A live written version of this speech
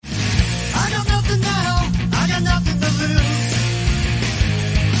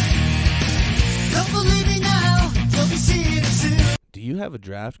have a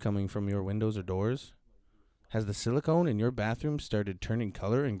draft coming from your windows or doors? Has the silicone in your bathroom started turning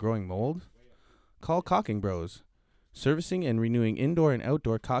color and growing mold? Call Caulking Bros, servicing and renewing indoor and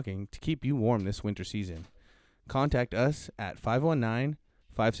outdoor caulking to keep you warm this winter season. Contact us at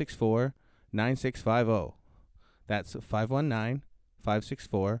 519-564-9650. That's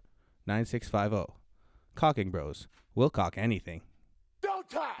 519-564-9650. Caulking Bros. We'll caulk anything. Don't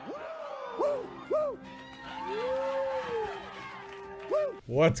talk! Woo! Woo!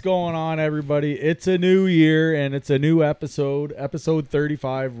 What's going on, everybody? It's a new year, and it's a new episode. Episode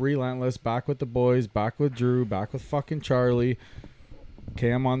 35, Relentless. Back with the boys, back with Drew, back with fucking Charlie.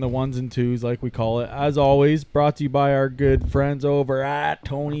 Cam on the ones and twos, like we call it. As always, brought to you by our good friends over at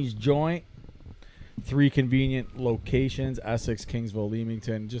Tony's Joint. 3 convenient locations, Essex, Kingsville,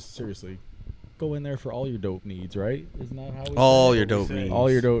 Leamington. Just seriously, go in there for all your dope needs, right? Isn't that how we All say your it? dope needs. All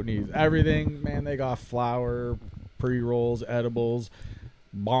your dope needs. Everything, man. They got flour, pre-rolls, edibles,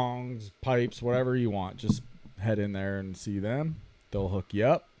 bongs, pipes, whatever you want. Just head in there and see them. They'll hook you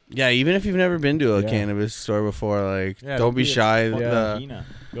up. Yeah, even if you've never been to a cannabis store before, like, don't be shy.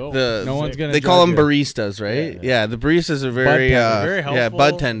 No one's gonna. They call them judge baristas, right? Yeah, the baristas are very helpful.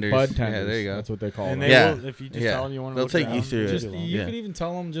 bud tenders. Bud tenders. Yeah, there you go. That's what they call And them. they will, if you just tell them you want to, they'll take you through it. You can even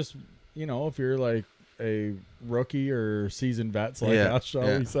tell them, just, you know, if you're like a rookie or seasoned vets like us,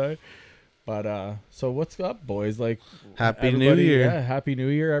 shall we say. But so what's up, boys? Like, Happy New Year. Yeah, Happy New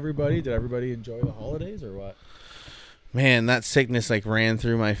Year, everybody. Did everybody enjoy the holidays or what? Man, that sickness like ran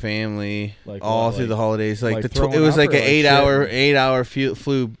through my family Like all what, through like- the holidays. Like, like it was throwing like up an or like 8-hour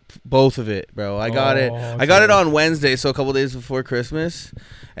flu, both of it, bro. I got it. I got it on Wednesday, so a couple days before Christmas,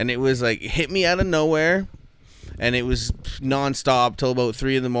 and it was like hit me out of nowhere, and it was nonstop till about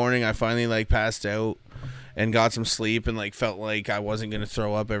 3 a.m. I finally like passed out and got some sleep and like felt like I wasn't gonna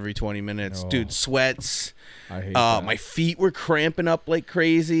throw up every 20 minutes. Dude, sweats. I hate that. My feet were cramping up like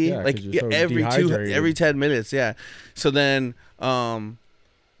crazy, Yeah, like 'cause you're so every dehydrated. 10 minutes. Yeah. So then,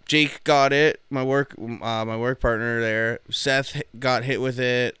 Jake got it. My work partner there. Seth got hit with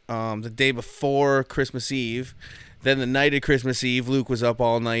it. The day before Christmas Eve. Then the night of Christmas Eve, Luke was up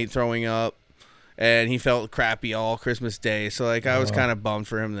all night throwing up, and he felt crappy all Christmas Day. So like I was kind of bummed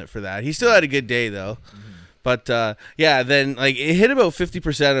for him for that. He still had a good day though. But then like it hit about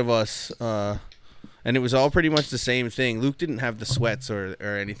 50% of us, and it was all pretty much the same thing. Luke didn't have the sweats or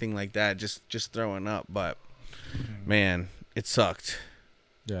anything like that, just throwing up. But man, it sucked.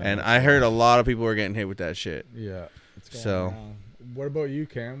 Yeah, And I heard a lot of people were getting hit with that shit. Yeah. It's going So- around. What about you,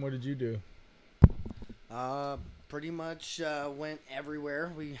 Cam? What did you do? pretty much went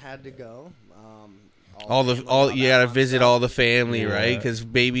everywhere we had to go. All that you fun gotta visit stuff. all the family, Yeah. right? Because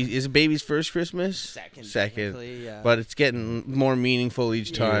baby's first Christmas. Second, Second. technically, yeah. But it's getting more meaningful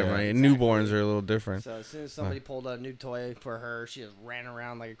each time, Yeah, right? And exactly. newborns are a little different. So as soon as somebody pulled a new toy for her, she just ran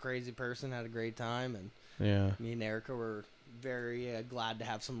around like a crazy person, had a great time, and Yeah. me and Erica were very glad to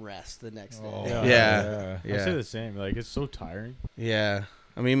have some rest the next day. Oh, Yeah. yeah. I say the same. Like, it's so tiring. Yeah.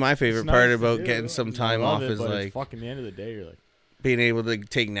 I mean, my favorite It's part nice to about do, getting some and I time love off it, is but like it's fucking the end of the day. You're like, being able to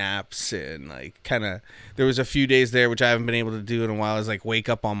take naps and like kind of. There was a few days there which I haven't been able to do in a while. Is like wake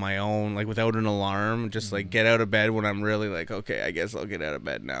up on my own, like without an alarm, just like get out of bed when I'm really like, okay, I guess I'll get out of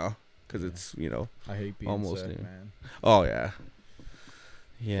bed now because it's I hate being almost sick, noon. man. Oh yeah.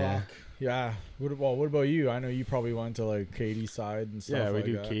 Yeah. Fuck. Yeah. What about you? I know you probably went to like Katie's side and stuff. yeah, we like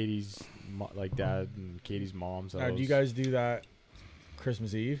do that. Katie's like dad and Katie's mom's. Now, do you guys do that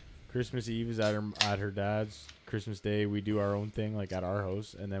Christmas Eve? Christmas Eve is at her dad's. Christmas Day we do our own thing like at our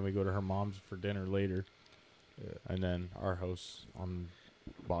house, and then we go to her mom's for dinner later, and then our house on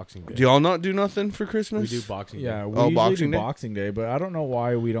Boxing Day. Do y'all not do nothing for We Christmas? do Boxing Day. Yeah, we Oh, usually Boxing do Day? Boxing Day, but I don't know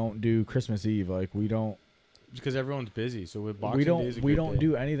why we don't do Christmas Eve. Like we don't because everyone's busy. So with Boxing Day is a we good don't day.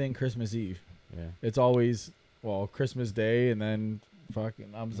 do anything Christmas Eve. Yeah. It's always Christmas Day, and then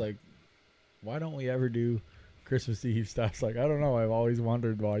fucking I was like, why don't we ever do Christmas Eve stuff? Like I don't know. I've always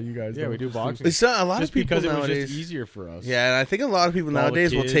wondered why you guys. Yeah, don't we do just Boxing. It's not, a lot Just of people because it was nowadays. just easier for us. Yeah, and I think a lot of people With all the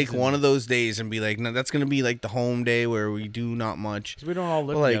nowadays will kids take and- one of those days and be like, no, that's going to be like the home day where we do not much. 'Cause we don't all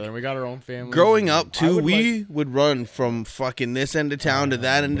live Like, together. We got our own families. Growing and- up, too, we would run from fucking this end of town to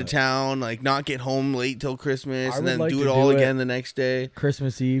that end of town, like not get home late till Christmas I and would then like do to it all do it- again the next day.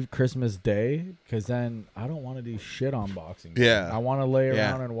 Christmas Eve, Christmas Day, because then I don't want to do shit on Boxing Day. Yeah. I want to lay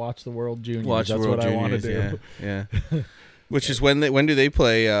Yeah. around and watch the World Juniors. Watch That's World what Juniors, I want to do. Yeah. Which is when do they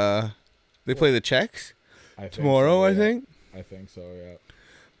play? They play the Czechs I think tomorrow, so, I yeah. think. I think so.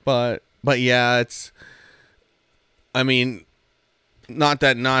 Yeah. But yeah, it's. I mean, not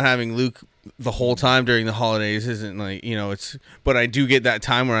that not having Luke the whole time during the holidays isn't like it's. But I do get that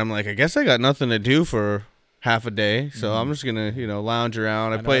time where I'm like, I guess I got nothing to do for half a day, so I'm just gonna lounge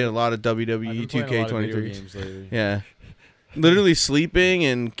around. I played a lot of WWE 2K23 games lately. Yeah, literally sleeping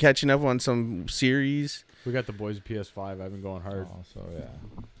and catching up on some series. We got the boys at PS5. I've been going hard. Oh, so yeah.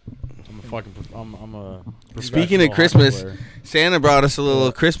 I'm a. Speaking of professional Christmas, hockey player. Santa brought us a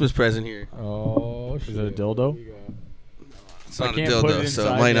little Christmas present here. Oh, Is it a dildo? It's not a can't put dildo, it so it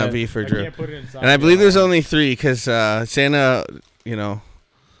inside might not yet. be for I Drew. can't put it inside And I yet. believe there's only 3 because Santa,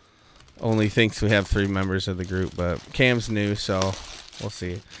 only thinks we have 3 members of the group, but Cam's new, so we'll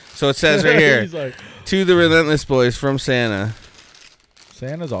see. So it says right here, He's like, to the Relentless Boys from Santa,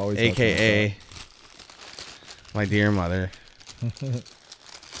 Santa's always a.k.a. my dear mother.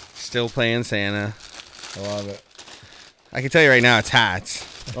 Still playing Santa. I love it. I can tell you right now, it's hats.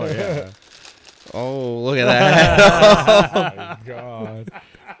 Oh yeah. Oh, look at that. Oh my god.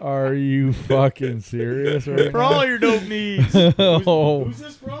 Are you fucking serious right For now? all your dope needs. Oh. Who's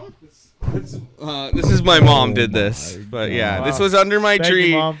this from? This is my mom did this, my but yeah, God. this was under my Thank tree.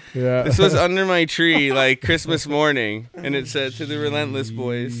 you, Mom. Yeah. This was under my tree like Christmas morning, and it said to the Relentless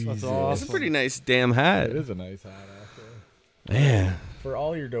Boys. That's It's awesome. a pretty nice damn hat. It is a nice hat, actually. Man, For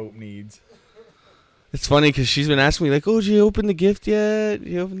all your dope needs. it's funny because she's been asking me like, "Oh, did you open the gift yet? Did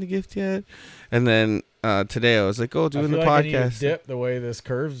you open the gift yet?" And then today I was like, "Oh, doing I the feel like I need to podcast." dip the way this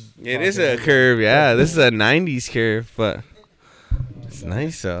curves. It is a curve, yeah. This is a '90s curve, but it's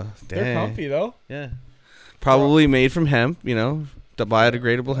nice though. They're Dang. comfy though. Yeah. Probably made from hemp, the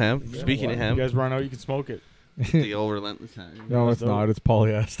biodegradable hemp. Yeah, Speaking of You hemp, guys run out, you can smoke it. the old Relentless hat. No, it's not. It's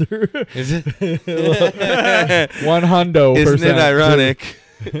polyester. Is it? 100%. Isn't it ironic?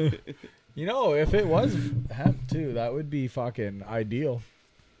 You know, if it was hemp too, that would be fucking ideal.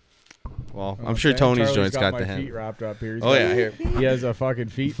 Well, You know I'm what sure saying? Tony's Charlie's joint's got my the feet hemp. wrapped up here. He's Oh got- yeah, here. He has a fucking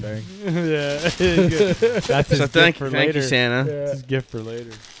feet thing. Yeah. That's his So gift thank for you, later. Santa. That's his gift for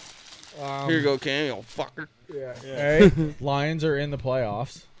later. Here you go, Cam, you old fucker. Yeah. Hey, Lions are in the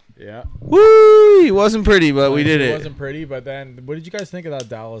playoffs. Yeah. Woo! It wasn't pretty, but we did It it. wasn't pretty, but then what did you guys think of that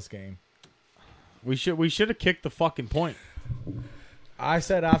Dallas game? We should have kicked the fucking point. I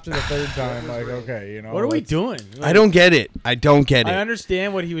said after the third time, like, okay, you know. What are we let's- doing? I don't get it. I don't get I it.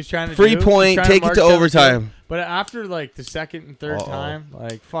 understand what he was trying to Free do. He was point, trying take it mark to down the overtime. field. But after like the second and third Uh-oh. time,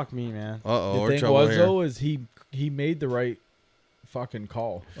 like fuck me, man. Uh-oh, The we're thing trouble was here. though is he made the right fucking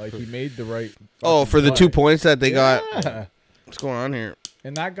call. Like he made the right. Oh, fucking for the play. 2 points that they got. Yeah. What's going on here?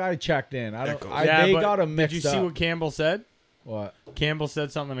 And that guy checked in. I don't. Echoes. They but got him mixed Did you see up. what Campbell said? What? Campbell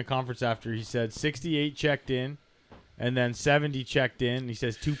said something in the conference after. He said 68 checked in, and then 70 checked in. He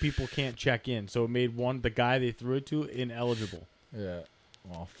says 2 people can't check in, so it made the guy they threw it to, ineligible. Yeah.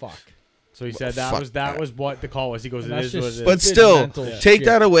 Well, fuck. So he said fuck that was what the call was. He goes, And it that's is what it just is. But Stupid still, mental take shit.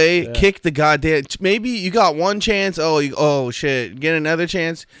 that away. Yeah. Kick the goddamn. Maybe you got one chance. Oh shit! Get another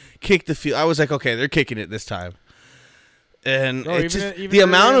chance. Kick the field. I was like, okay, they're kicking it this time. And No, it's even- just even the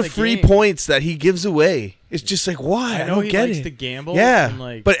amount earlier in of the free game. points that he gives away. It's just like, why? I know don't he get likes it. to gamble. Yeah, and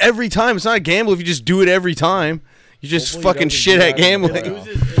like, but every time it's not a gamble if you just do it every time. You just Hopefully he fucking doesn't shit do at that in the gambling.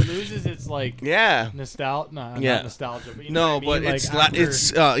 it loses its like Yeah. nostalgia. No, Yeah. not nostalgia. But you know No, what I mean? but like it's after-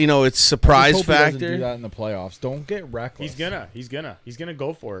 it's it's surprise I just hope he doesn't factor. do that in the playoffs. Don't get reckless. He's gonna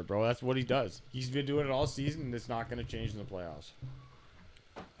go for it, bro. That's what he does. He's been doing it all season, and it's not gonna change in the playoffs.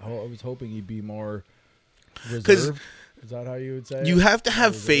 I was hoping he'd be more reserved. Is that how you would say You it? have to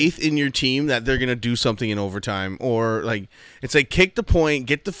have faith in your team that they're gonna do something in overtime, or like it's like kick the point,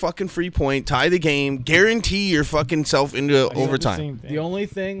 get the fucking free point, tie the game, guarantee your fucking self into overtime. The only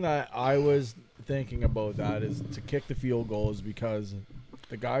thing that I was thinking about that is to kick the field goals because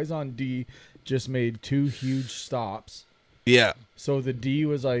the guys on D just made 2 huge stops. Yeah. So the D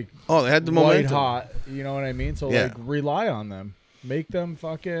was like Oh, they had the white momentum. hot. You know what I mean? So Yeah. like rely on them. Make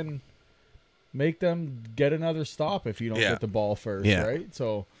them get another stop if you don't Yeah. get the ball first, Yeah. right?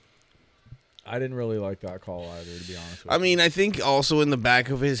 So I didn't really like that call either, to be honest with I you. mean, I think also in the back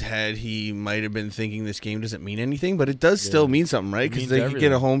of his head, he might have been thinking this game doesn't mean anything, but it does still mean something, right? It Because means they could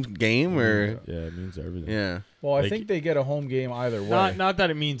get a everything. home game, or Yeah, it means everything. yeah. Well, I like- think they get a home game either way. Not that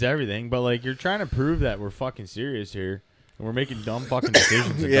it means everything, but like you're trying to prove that we're fucking serious here, and we're making dumb fucking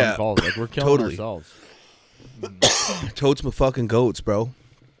decisions and Yeah. dumb calls. Like we're killing Totally. ourselves. Totes my fucking goats, bro.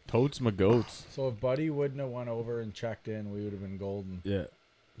 Totes my goats. So if Buddy wouldn't have went over and checked in, we would have been golden. Yeah,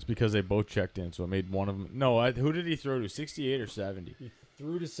 it's because they both checked in, so it made one of them. No, who did he throw to? 68 or 70?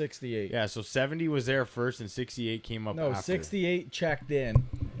 Through to 68. Yeah, so 70 was there first, and 68 came up. No, after. 68 checked in,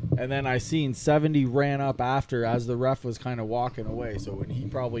 and then I seen 70 ran up after as the ref was kind of walking away. So when he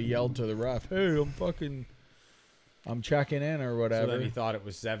probably yelled to the ref, "Hey, I'm checking in or So whatever." then he thought it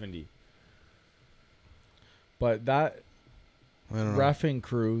was 70. But that I don't know. reffing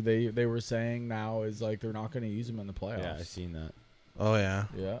crew, they were saying now is like they're not going to use them in the playoffs. Yeah, I seen that. Oh yeah.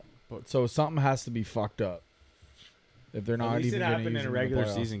 Yeah. But so something has to be fucked up. If they're not At least even it going to happened use in a them regular the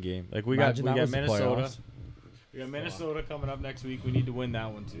playoffs. season game. Like we Imagine that got was the Minnesota. playoffs. We got Minnesota coming up next week. We need to win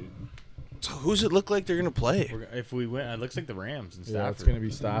that one too. So who's it look like they're gonna play? If we win, it looks like the Rams and Yeah, it's Stafford. going to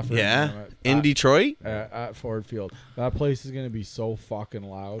be Stafford. Yeah, at, in Detroit. at Ford Field. That place is going to be so fucking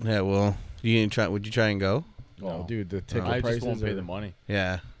loud. Yeah, well, you try? Would you try and go? Oh, No. dude, the ticket I prices just won't pay are- the money.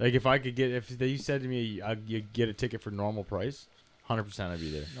 Yeah. Like if I could get, if they said to me, you get a ticket for normal price, 100% I'd be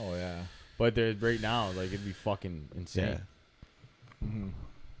there. Oh yeah. But right now, like it'd be fucking insane. Yeah. Mm-hmm.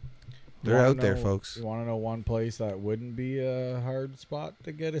 They're out there, folks. You want to know one place that wouldn't be a hard spot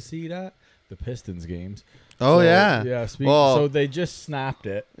to get a seat at? The Pistons games. Oh So, yeah. Yeah. Well- So they just snapped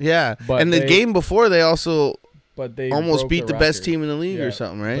it, Yeah. But And the they- game before, they also but they almost broke beat the best record. team in the league Yeah, or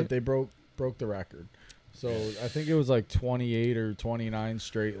something, right? But they broke the record. So I think it was like 28 or 29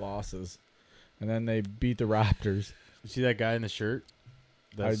 straight losses, and then they beat the Raptors. You see that guy in the shirt?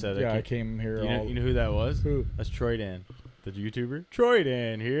 That said, I came here. you know who that was? Who? That's Troy Dan, the YouTuber. Troy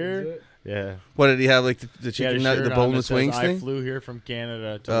Dan Is here. it? Yeah. What did he have? Like the He had a chicken nugget, shirt the on that boneless says, wings I thing? flew here from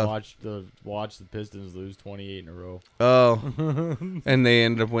Canada to Oh. watch the Pistons lose 28 in a row. Oh. And they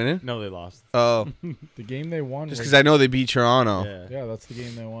ended up winning? No, they lost. Oh. The game they won. Just was- because I know they beat Toronto. Yeah. Yeah, that's the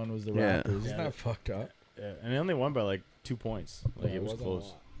game they won. Was the Yeah. Raptors? Isn't Yeah. that fucked up? Yeah. And they only won by like 2 points. Like Yeah, it was wasn't a close.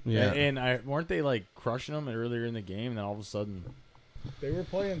 lot. Yeah. And weren't they like crushing them earlier in the game? And then all of a sudden, They were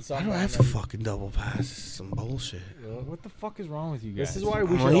playing I something. don't have a fucking double pass. This is some bullshit. what the fuck is wrong with you guys? This is why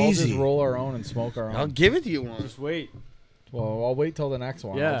we I'm should all just lazy. roll our own and smoke our I'll own. give it to you one. Just wait, Well, I'll wait till the next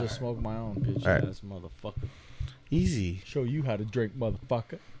one. Yeah. I'll just smoke my own. bitch All right. ass motherfucker. Easy. Show you how to drink,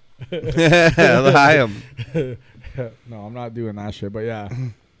 motherfucker. I am. No, I'm not doing that shit. But yeah.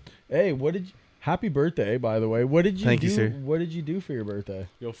 Hey, what did? Happy birthday, by the way. What did you Thank do? you, sir. What did you do for your birthday?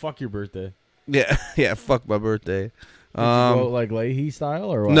 Yo, fuck your birthday. Yeah. Yeah. Fuck my birthday. Did you go like Leahy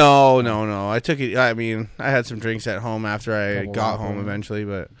style or what? No. I took it. I mean, I had some drinks at home after I Couple got home waffles. eventually,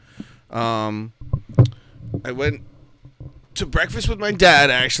 but I went to breakfast with my dad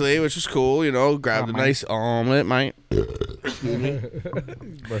actually, which was cool. You know, grabbed a mate. nice omelet, mate.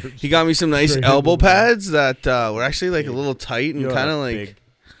 Burps. He got me some nice Straight elbow into the mouth. pads that were actually like a little tight and You're kind of like big.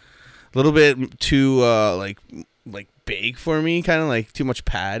 a little bit too like big for me, kind of like too much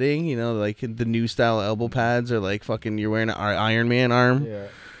padding. You know, like the new style elbow pads are like fucking you're wearing an Iron Man arm. Yeah.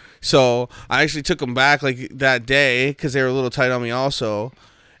 So I actually took them back like that day because they were a little tight on me also,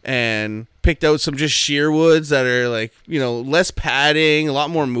 and picked out some just sheer woods that are like, you know, less padding, a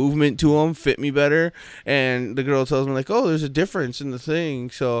lot more movement to them, fit me better. And the girl tells me like, oh, there's a difference in the thing.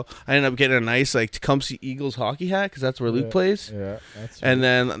 So I ended up getting a nice like Tecumseh Eagles hockey hat because that's where Luke plays. Yeah. That's And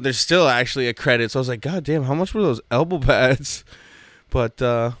then there's still actually a credit. So I was like, God damn, how much were those elbow pads? But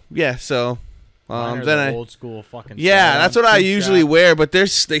yeah, so Mine are then the I. old school fucking. Yeah, slide-on that's what I two usually strap. wear, but they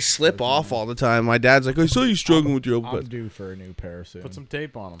slip off all the time. My dad's like, I saw you struggling with your elbow I'm pads. due for a new pair soon. Put some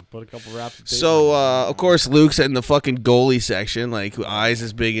tape on them. Put a couple wraps of tape. So, on 'em. of course, Luke's in the fucking goalie section, like eyes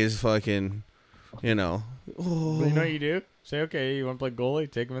as big as fucking, you know. But you know what you do? Say, okay, you want to play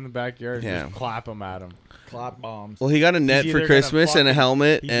goalie? Take him in the backyard. Yeah. Just clap him at him. clap bombs. Well, he got a net He's for either gonna Christmas and a fucking-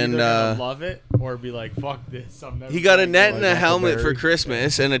 helmet, He's and either gonna love it or be like, fuck this. I'm never he got a playing net goalie. and a Uncle helmet for Barry.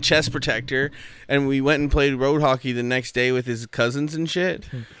 Christmas and a chest protector. And we went and played road hockey the next day with his cousins and shit,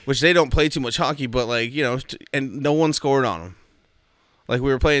 which they don't play too much hockey, but like, you know, and no one scored on him. Like we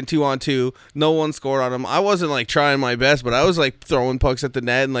were playing 2-on-2, no one scored on him. I wasn't like trying my best, but I was like throwing pucks at the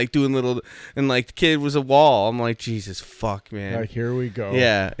net and like doing little, and like the kid was a wall. I'm like, Jesus fuck, man. Like, here we go.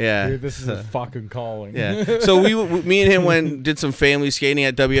 Yeah, yeah. Dude, this is a fucking calling. Yeah. So me and him did some family skating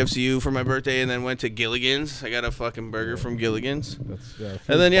at WFCU for my birthday, and then went to Gilligan's. I got a fucking burger from Gilligan's, That's,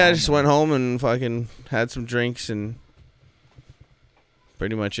 and then I just went home and fucking had some drinks and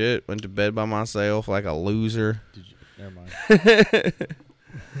pretty much it. Went to bed by myself like a loser. Did you? Never mind.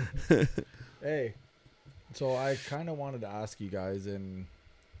 Hey, so I kind of wanted to ask you guys, and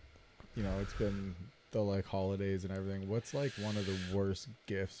you know, it's been the like holidays and everything. What's like one of the worst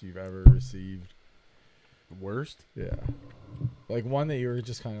gifts you've ever received? Worst? Yeah, like one that you were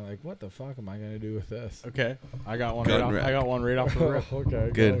just kind of like, what the fuck am I gonna do with this? Okay. I got one. Gun Right off, wrap. I got one right off the rip. Okay,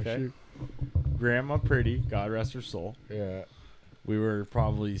 Good. go, Okay. shoot. Grandma Pretty, God rest her soul. Yeah. We were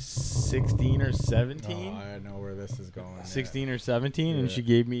probably 16 or Oh, 17. I know where this is going. 16 or 17, and Yeah. she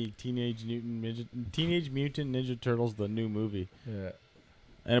gave me Teenage Mutant Ninja Turtles, the new movie.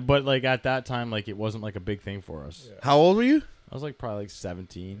 Yeah. But like at that time, like it wasn't like a big thing for us. Yeah. How old were you? I was like probably like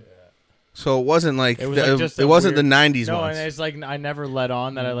 17. So it wasn't like It was like just it a wasn't weird- the 90s No, ones. and it's like I never let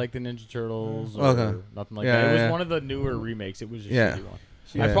on that I like the Ninja Turtles or Okay. nothing like Yeah, that. It was yeah. one of the newer remakes. It was a Yeah. shitty one.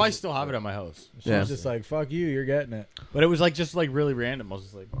 Yeah. I probably still have it at my house. She Yeah. was just like, fuck you, you're getting it. But it was like just like really random. I was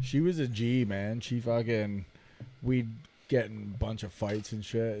just like, She was a G, man. She fucking, we'd get in a bunch of fights and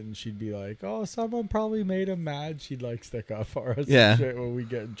shit, and she'd be like, oh, someone probably made him mad. She'd like stick up for us Yeah. and shit when we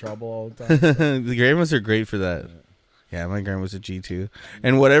get in trouble all the time. The grandmas are great for that. Yeah, my grandma was a G too.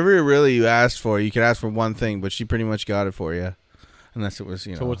 And whatever really you asked for, you could ask for one thing, but she pretty much got it for you. Unless it was,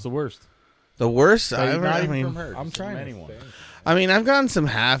 so what's the worst? the worst? Like, not I even mean, from her. I'm just trying from to anyone. think. I mean, I've gotten some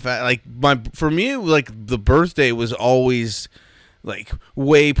for me, like the birthday was always like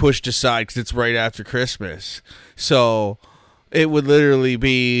way pushed aside because it's right after Christmas. So it would literally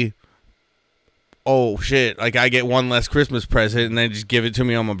be, oh shit, like I get one less Christmas present and then just give it to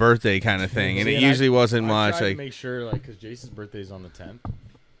me on my birthday kind of thing. And See, it and usually wasn't I much try to like make sure, like, because Jason's birthday is on the 10th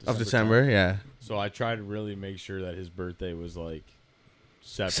of December. 10th. Yeah. So I try to really make sure that his birthday was like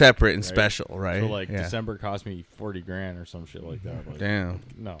Separate and right? special, right? So like yeah. December cost me $40,000 or some shit like that. Like, Damn.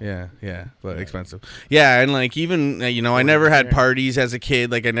 no. Yeah, but Yeah. expensive. Yeah, and like even I never had there. parties as a kid.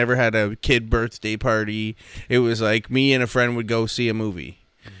 Like I never had a kid birthday party. It was like me and a friend would go see a movie.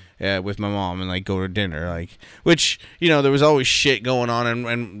 With my mom and like go to dinner, like which there was always shit going on,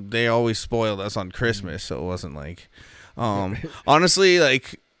 and they always spoiled us on Christmas, so it wasn't like, honestly,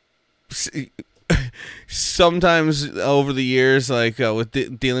 like sometimes over the years, like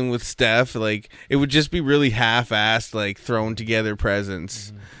with dealing with Steph, like it would just be really half-assed, like thrown together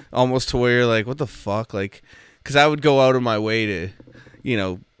presents, almost to where you're like, what the fuck, like, because I would go out of my way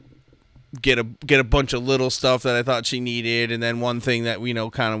to, get a bunch of little stuff that I thought she needed, and then one thing that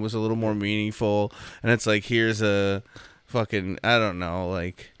kind of was a little more meaningful, and it's like, here's a fucking, I don't know,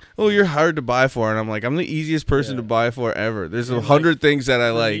 like, oh, you're hard to buy for, and I'm like, I'm the easiest person to buy for ever. There's 100 things that I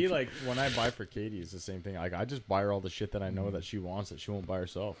For like. me, like when I buy for Katie, it's the same thing. Like I just buy her all the shit that I know that she wants that she won't buy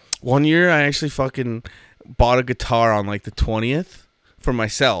herself. One year, I actually fucking bought a guitar on like the 20th for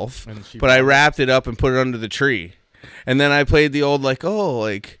myself, And she but I bought it. wrapped it up and put it under the tree, and then I played the old like, oh,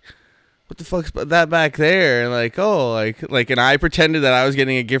 like, what the fuck's that back there? And like, oh, like, and I pretended that I was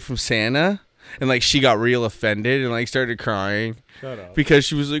getting a gift from Santa, and like she got real offended and like started crying Shut up. because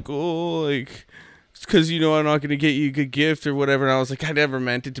she was like, oh, like, it's because I'm not gonna get you a good gift or whatever. And I was like, I never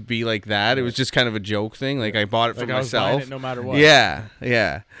meant it to be like that. It was just kind of a joke thing. Like I bought it for Like I was buying myself. it no matter what.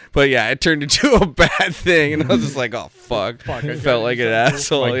 Yeah. But yeah, it turned into a bad thing, and I was just like, oh fuck, Fuck, I felt gotta like do an something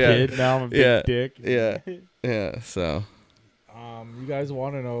cool for asshole. my Yeah, kid. Now I'm a big Yeah. dick. yeah. So You guys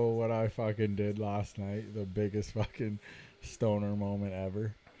want to know what I fucking did last night? The biggest fucking stoner moment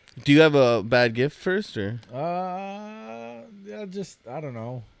ever. do you have a bad gift first, or? Yeah, just, I don't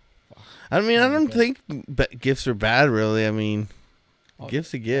know. I mean, I don't think gifts are bad, really. I mean, I'll-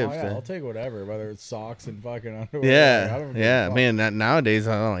 gifts a gift. Oh, yeah, I'll take whatever, whether it's socks and fucking underwear. I don't give a Yeah, fuck. man. That nowadays,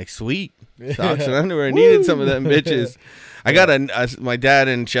 I'm like, sweet Yeah. socks and underwear. I needed some of them bitches. I got my dad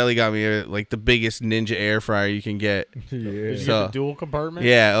and Shelly got me like the biggest Ninja air fryer you can get. Yeah. Did you So- get the dual compartment?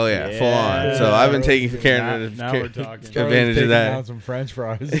 Yeah, oh yeah, full on. So Yeah. I've been taking Now- care of now we're talking. Charlie's advantage of taking that. down some French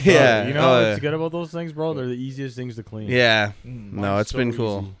fries. Yeah. You know Oh, what's yeah. good about those things, bro? They're the easiest things to clean. Yeah, Mm. no, Mine's it's so been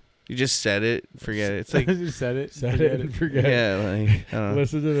cool. easy. You just set it, forget it. It's like, you said it. Set forget it and forget it. yeah, like, I don't know.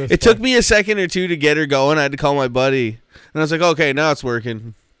 Listen to this. It took me a second or two to get her going. I had to call my buddy, and I was like, okay, now it's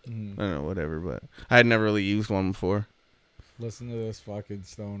working. Mm. I don't know, whatever, but I had never really used one before. Listen to this fucking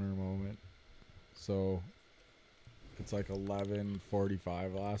stoner moment. So it's like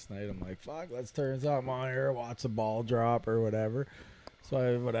 11:45 last night. I'm like, fuck, let's turn something on here, watch the ball drop or whatever. So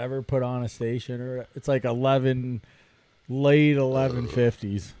I put on a station, or it's like late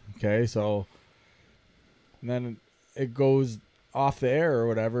 11:50s. Okay, so and then it goes off the air or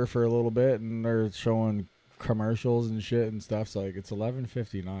whatever for a little bit, and they're showing commercials and shit and stuff. So like it's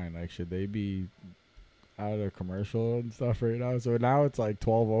 11:59. Like, should they be out of commercial and stuff right now? So now it's like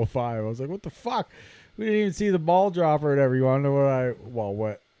 12:05. I was like, what the fuck? We didn't even see the ball drop or whatever. You want to know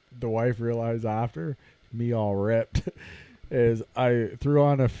what the wife realized after? Me all ripped. Is I threw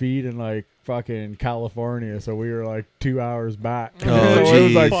on a feed in like fucking California, so we were like 2 hours back. Oh, So it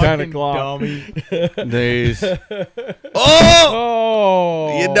was like geez. 10 Fucking o'clock. dummy. Days. Oh,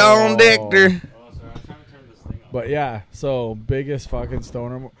 Oh, you down, Dictor. Oh, sorry. I'm trying to turn this thing off. But yeah, so biggest fucking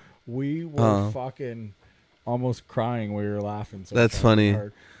stoner. We were fucking almost crying. We were laughing. So That's fucking funny.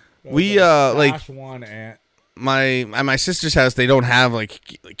 hard. That We, was like- Dash one ant. At my sister's house, they don't have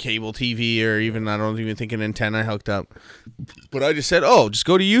like cable TV or even, I don't even think, an antenna hooked up. But I just said, oh, just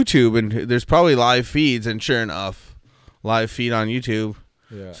go to YouTube, and there's probably live feeds, and sure enough, live feed on YouTube.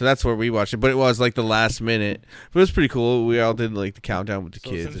 Yeah. So that's where we watched it. But it was like the last minute. But it was pretty cool. We all did like the countdown with the So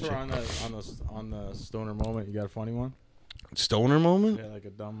kids. since And we're shit. on the stoner moment, you got a funny one? Stoner moment? Yeah, like a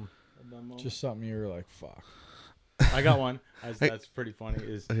dumb moment. Just something you were like, fuck. I got one. That's pretty funny.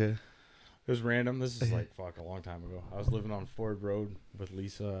 Okay. It was random. This is like fuck a long time ago. I was living on Ford Road with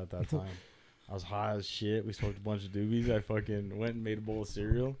Lisa at that time. I was high as shit. We smoked a bunch of doobies. I fucking went and made a bowl of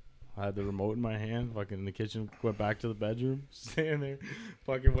cereal. I had the remote in my hand. Fucking in the kitchen. Went back to the bedroom. Standing there.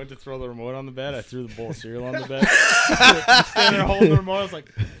 Fucking went to throw the remote on the bed. I threw the bowl of cereal on the bed. Standing there holding the remote. I was like,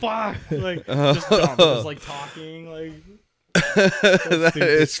 fuck. Like, just dumb. Just like talking. Like, That stupid.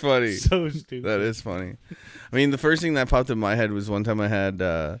 is funny. so stupid. That is funny. I mean, the first thing that popped in my head was one time I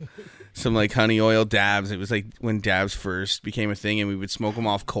had some like honey oil dabs. It was like when dabs first became a thing, and we would smoke them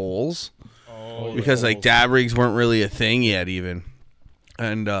off coals because like dab rigs weren't really a thing yet, even.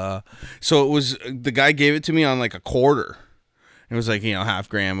 And so it was. The guy gave it to me on like a quarter. It was like, half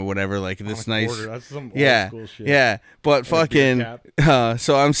gram or whatever, like this nice. Quarter. That's some Yeah, old school shit. yeah. But And a beer fucking,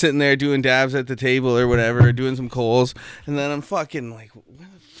 so I'm sitting there doing dabs at the table or whatever, doing some coals, and then I'm fucking like, where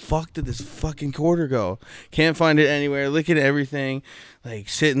the fuck did this fucking quarter go? Can't find it anywhere. Look at everything, like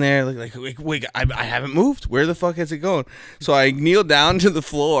sitting there, like wait, I haven't moved. Where the fuck is it going? So I kneel down to the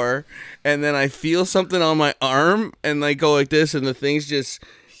floor, and then I feel something on my arm, and like go like this, and the thing's just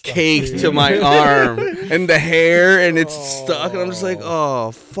caked to my arm and the hair, and it's stuck, and I'm just like,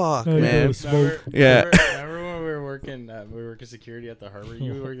 oh fuck, man. Yeah. Remember when we were working security at the Harbor?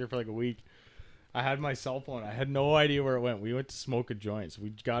 You worked there for like a week. I had my cell phone. I had no idea where it went. We went to smoke a joint. So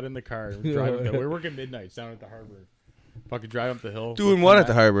we got in the car and we drive up there. We were working midnights down at the Harbor. Fucking drive up the hill. Doing what at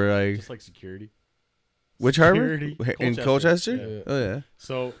the Harbor? Like Just like security. which Harbor? Security. In Colchester. Colchester? Yeah. Oh yeah.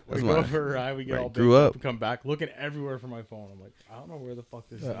 So we That's go my- for a ride. We get right, all grew big up. up, come back, looking everywhere for my phone. I'm like, I don't know where the fuck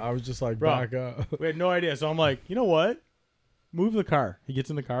this is. I was just like, Bro. back up. We had no idea. So I'm like, you know what? Move the car. He gets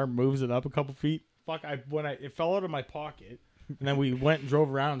in the car, moves it up a couple feet. Fuck! It fell out of my pocket, and then we went and drove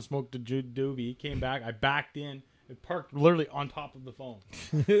around and smoked a doobie. Came back. I backed in. It parked literally on top of the phone.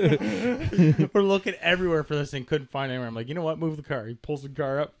 We're looking everywhere for this thing. Couldn't find it anywhere. I'm like, you know what? Move the car. He pulls the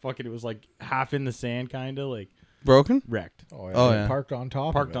car up. Fucking, it was like half in the sand, kind of like Broken? wrecked. Oh yeah, Oh, they yeah. parked on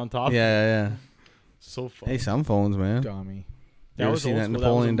top. Parked of on it. top. Yeah. So fun. Hey, some phones, man. Dummy. You ever was seen old that school.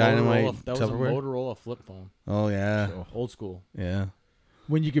 Napoleon that was a Dynamite Motorola, that was a Tupperware? Motorola flip phone. Oh yeah. Old school. Yeah.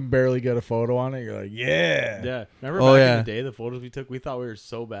 When you can barely get a photo on it, you're like, yeah. Yeah. Remember Oh, back yeah. in the day, the photos we took, we thought we were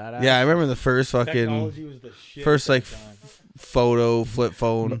so badass. Yeah, I remember the first fucking Technology was the shit. first at like that time. photo flip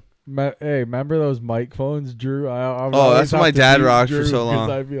phone. Hey, remember those mic phones, Drew? I would Oh, always that's what have my to dad beat rocked for Drew so 'cause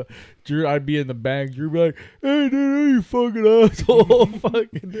long. I'd be like, Drew, I'd be in the bank. Drew would be like, "Hey, dude, you fucking asshole!"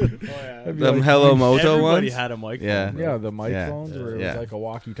 Fucking dude. Oh, yeah. I'd be Them like, Hello Moto Everybody ones. had a mic. Yeah. Yeah, the mic Yeah. phones where it Yeah. was like a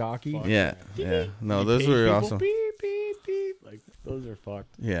walkie-talkie. Fuck. Yeah. Yeah. No, You those page were people, awesome. Beep, beep, beep. Like, those are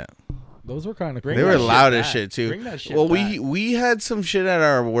fucked. Yeah. Those were kind of cool. Bring They that were shit loud as back. shit too. Bring that shit Well, back. we had some shit at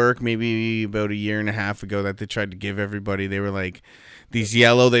our work maybe about a year and a half ago that they tried to give everybody. They were like these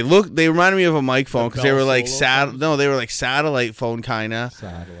yellow. They reminded me of a mic phone because they Bell were like Solo phones? No, they were like satellite phone kind of.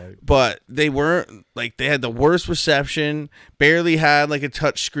 satellite. But they weren't like they had the worst reception. Barely had like a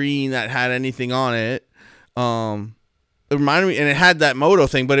touch screen that had anything on it. It reminded me, and it had that Moto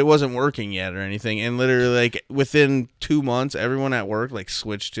thing, but it wasn't working yet or anything. And literally, like within 2 months, everyone at work like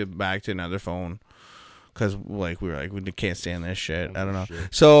switched back to another phone because like we were like we can't stand this shit. I don't know.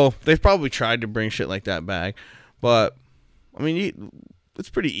 So they've probably tried to bring shit like that back, but I mean, it's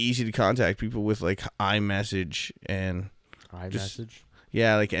pretty easy to contact people with like iMessage and Just- iMessage.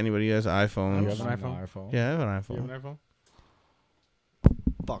 yeah, like anybody who has You iPhones. have an iPhone? Yeah, I have an You have iPhone. an iPhone?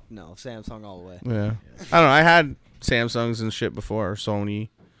 Fuck no, Samsung all the way. Yeah. I don't know. I had Samsungs and shit before, or Sony.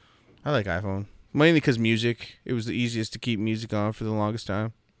 I like iPhone. Mainly because music. It was the easiest to keep music on for the longest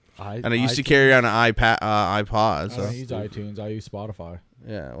time. And I used to carry on an iPod. I So don't use iTunes. I use Spotify.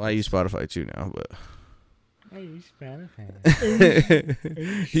 yeah, well, I use Spotify too now, but I use Spanish.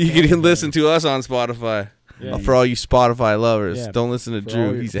 you can listen to us on Spotify. Yeah. For all you Spotify lovers, Yeah. don't listen to For all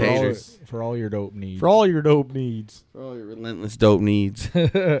Drew. your- He's a for all hater. your- For all your dope needs. For all your dope needs. For all your relentless dope needs.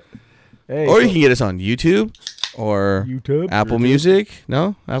 Hey, Or so you can get us on YouTube or YouTube, Apple Music.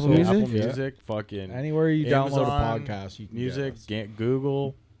 No, Apple So Music. Apple Yeah. Music, fucking anywhere you download a Amazon podcast, you can music, get us.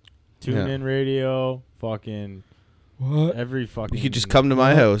 Google, TuneIn Radio, fucking What? every fucking. You could just come to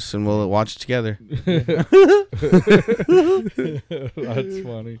my house and we'll watch it together. That's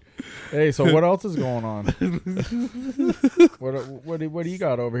funny. Hey, so what else is going on? What do you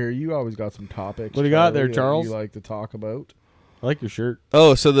got over here? You always got some topics. What do you got there, that Charles? You like to talk about? I like your shirt.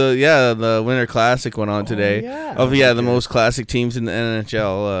 Oh, so the Winter Classic went on today. yeah. Oh yeah, the most classic teams in the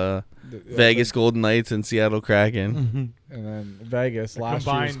NHL. Vegas Golden Knights and Seattle Kraken. And then Vegas last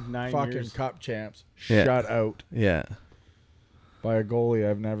combined year's 9 fucking years. cup champs Yeah. shut out Yeah. by a goalie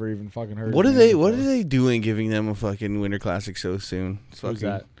I've never even fucking heard. What are his they? name What are before. they doing? Giving them a fucking Winter Classic so soon? It's Who's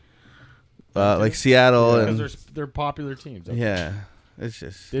fucking, that? like Seattle Because and they're popular teams. yeah. It's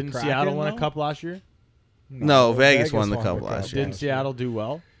just Didn't Kraken, Seattle win a though? cup last year? No, Vegas won the cup last year. Didn't Seattle do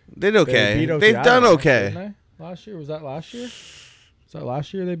well? did okay. beat out They've Seattle, done didn't okay. they? Last year, was that last year? Was that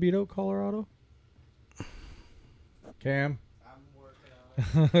last year they beat out Colorado? Cam?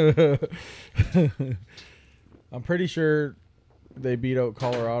 I'm pretty sure they beat out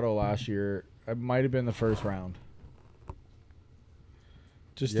Colorado last year. It might have been the first round.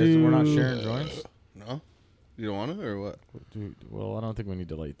 Just Yes, we're not sharing joints. No, you don't want to or what? Dude, well, I don't think we need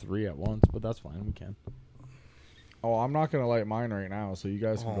to light 3 at once, but that's fine. We can. Oh, I'm not gonna light mine right now, so you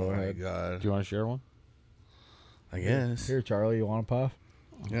guys can go Oh my ahead. god. Do you want to share one? I guess. Here, Charlie, you want a puff?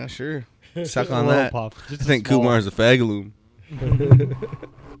 Yeah, sure. Suck A on little that. puff. I Just a think small Kumar's a fagaloom.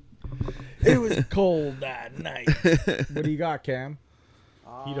 It was cold that night. What do you got, Cam?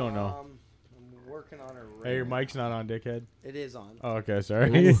 You don't know. I'm working on a Hey, your mic's not on, dickhead. It is on. Oh, okay, sorry.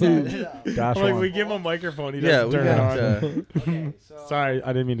 Dash I'm like, one. we give him a microphone. He Yeah, doesn't we turn it got. on. Okay, so Sorry, I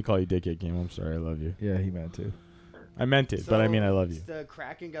didn't mean to call you dickhead, Kim. I'm sorry. I love you. Yeah, he meant to. I meant it, but I mean I love you. The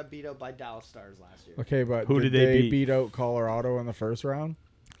Kraken got beat out by Dallas Stars last year. Okay, but Who did did they they beat? beat out Colorado in the first round?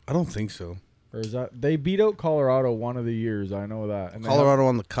 I don't think so. Or is that they beat out Colorado one of the years? I know that. And they Colorado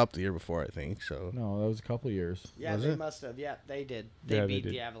won the cup the year before, I think. So have- no, that was a couple of years Yeah, Was they it? must have. Yeah, they did. They Yeah, beat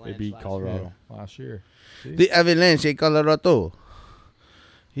did. the Avalanche. They beat last Colorado. last year. See? the Avalanche, Colorado.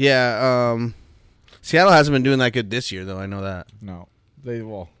 Yeah. Seattle hasn't been doing that good this year, though. I know that. No, they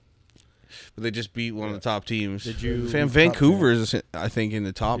well. But they just beat one of the top teams. Did you- Vancouver's, I think, in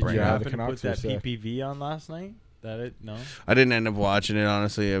the top Did right you Yeah, now. the happen to put Canucks are that sick. PPV on last night? That it? No. I didn't end up watching it,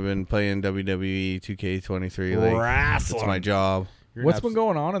 honestly. I've been playing WWE 2K23. Like, it's my job. You're an What's abs- been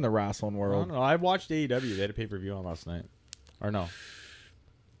going on in the wrestling I world? don't know. I watched AEW. They had a pay-per-view on last night. Or no.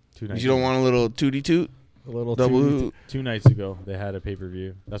 2 nights You don't ago. want a little tootie toot? A little Double too. hoot? 2 nights ago, they had a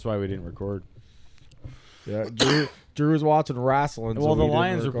pay-per-view. That's why we didn't record. Yeah, Drew was watching wrestling. so Well, the we didn't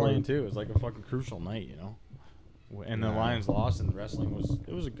Lions were record. playing too. It was like a fucking crucial night, you know. And the Yeah. Lions lost, and the wrestling was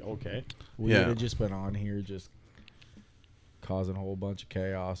okay. We Yeah. would have just been on here just causing a whole bunch of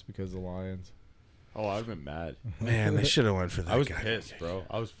chaos because of the Lions. Oh, I've been mad. Man, they should have went for that I was guy. pissed, bro.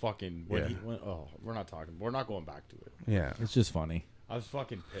 I was fucking. When Yeah. he went, oh, we're not talking. We're not going back to it. Yeah. It's just funny. I was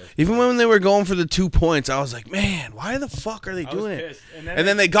fucking pissed. Even when they were going for the 2 points, I was like, man, why the fuck are they I was doing it? pissed. And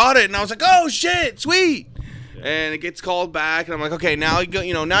then they got it, and I was like, oh, shit, sweet. And it gets called back, and I'm like, okay, now you go,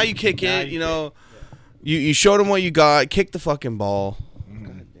 now you kick Now it, you you showed them what you got, kick the fucking ball.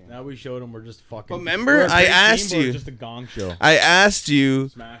 Now we showed them we're just fucking. But remember, we're a I great asked team, but you- it's just a gong show. I asked you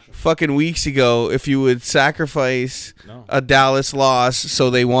Smash 'em. fucking weeks ago if you would sacrifice No. a Dallas loss so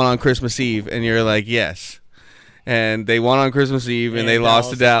they won on Christmas Eve, and you're like, yes. And they won on Christmas Eve, and And they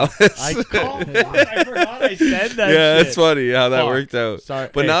lost to Dallas. I forgot I said that. yeah, shit. it's funny how that Fuck. worked out. Sorry.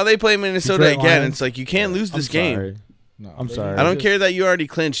 But Hey, now they play Minnesota Detroit again. Lions. It's like you can't lose this I'm game. sorry. No, I'm they sorry. need I to don't just- care that you already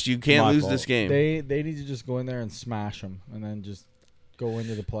clinched. You can't My lose fault. this game. They need to just go in there and smash them, and then just go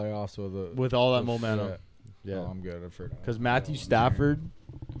into the playoffs With all that with momentum. shit. Yeah. Oh, I'm good for now. Because Matthew Stafford,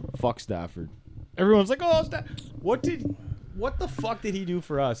 fuck Stafford. Everyone's like, oh, what the fuck did he do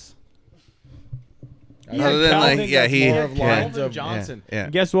for us? He Other had than, Calvin, like, yeah, that's he- more of yeah. Calvin of- Johnson. yeah.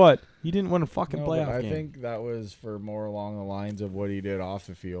 And guess what? He didn't win a fucking No, but playoff I game. think that was for more along the lines of what he did off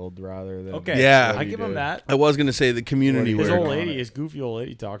the field rather than Okay, Yeah. what I he give him did. that. I was gonna say the community What His he word. old on lady, it. his goofy old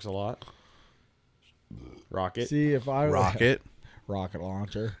lady, talks a lot. Rocket. See if I Rocket rocket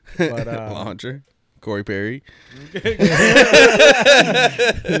launcher, but launcher, Corey Perry.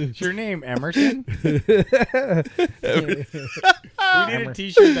 Is your name Emerson? We need a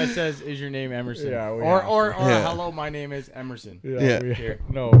T-shirt that says "Is your name Emerson?" Yeah, we or have or, to. or Yeah. "Hello, my name is Emerson." Yeah. we-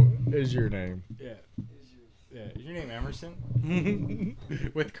 no, is your name? Yeah. Yeah. Is your name Emerson?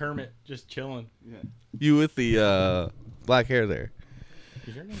 With Kermit just chilling. You with the black hair there.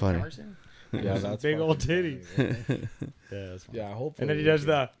 Is your name Funny. Emerson? Yeah, that's big old fucking titties. funny. Yeah, that's fine. Yeah, hopefully. And then he we does can-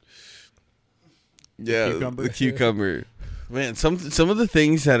 the. Yeah, cucumber. the cucumber. Man, some of the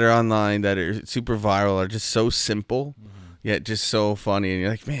things that are online that are super viral are just so simple, yet just so funny, and you're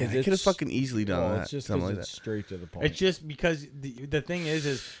like, man, 'Cause I could have it's- fucking easily done Well, that. it's just something 'cause like it's that. straight to the point. It's just because the thing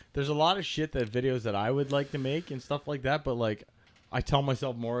is there's a lot of shit that videos that I would like to make and stuff like that, but like I tell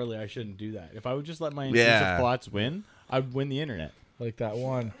myself morally I shouldn't do that. If I would just let my intrusive Yeah. thoughts win, I'd win the internet. like that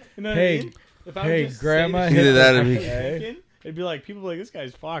one. You know what I Hey, mean? If I hey, would just Grandma say the Either shit that or I'm be- thinking It'd be like people be like this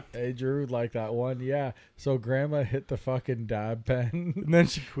guy's fucked, Hey, Drew, like that one. Yeah. So grandma hit the fucking dab pen. and then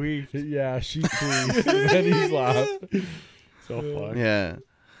she queefed. Yeah, she queefed. And then he's laughing. So fucked. Yeah.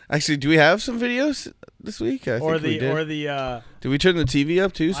 Actually, do we have some videos this week? I think we did. Did we turn the TV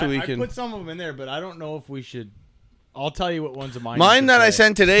up too so we I can? put some of them in there, but I don't know if we should. I'll tell you what ones of mine. Mine you that should I play.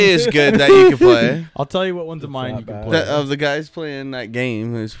 sent today is good that you can play. I'll tell you what ones of mine not you can bad. play. Of the guys playing that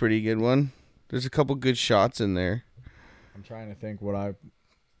game is a pretty good one. There's a couple good shots in there. I'm trying to think what I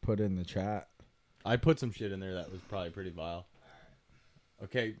put in the chat. I put some shit in there that was probably pretty vile.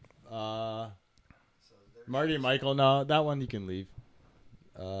 Okay, Marty and Michael. No, that one you can leave.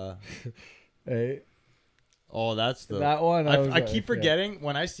 Hey, Oh, that's the that one. I, was I like, keep yeah. forgetting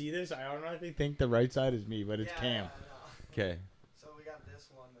when I see this. I automatically think the right side is me, but it's Cam. Okay, So we got this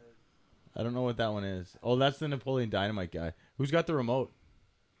one. I don't know what that one is. Oh, that's the Napoleon Dynamite guy. Who's got the remote?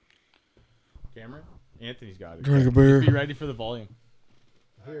 Cameron? Anthony's got it. Drink a beer. Just be ready for the volume.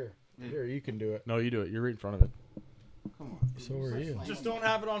 Here, you can do it. No, you do it. You're right in front of it. So are you. Just don't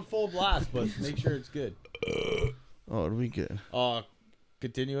have it on full blast, but make sure it's good. Oh, it'll be good.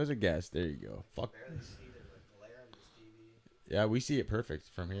 Continue as a guest. There you go. Fuck. Yeah, we see it perfect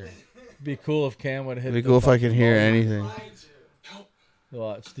from here. Be cool if Cam would hit. It'd be the cool if I fucking could hear ball. anything.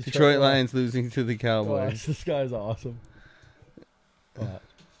 Watch Detroit Lions losing to the Watch, Cowboys. this guy's awesome. Watch.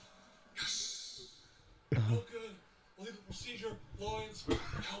 All good. Leave the procedure. Lions.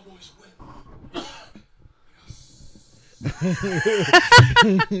 Cowboys win.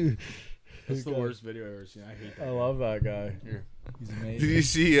 That's the worst video I've ever seen. I hate that. I love that guy. Here. He's Did amazing. you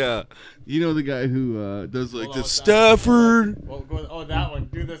see? You know the guy who does like Hold the on, Stafford. Well, go, oh, that one.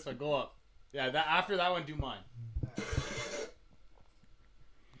 Do this one. Go up. Yeah, that after that one, do mine.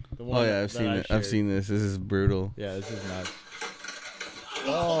 The one Oh yeah, I've that seen I it. I've shared. seen this. This is brutal. Yeah, this is nuts.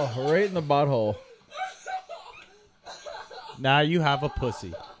 Oh, right in the butthole. Now you have a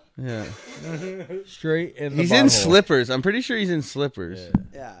pussy. Yeah. Straight in the He's butthole. in slippers. I'm pretty sure he's in slippers.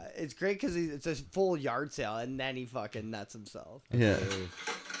 Yeah, it's great because it's a full yard sale, and then he fucking nuts himself. Yeah.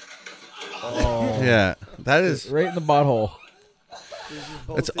 Oh. Yeah. That is. Right in the butthole.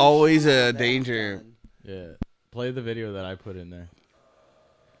 That's always a danger. Yeah. Play the video that I put in there.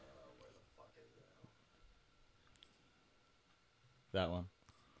 That one.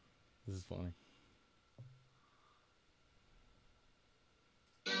 This is funny.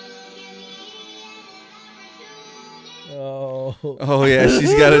 Oh. Oh yeah,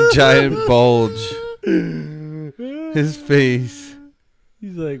 she's got a giant bulge. His face.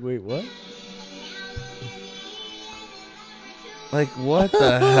 He's like, wait, what? Like what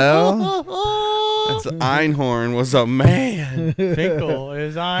the hell? That's Einhorn was a man. Finkel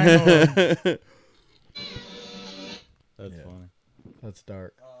is Einhorn. That's Yeah. funny. That's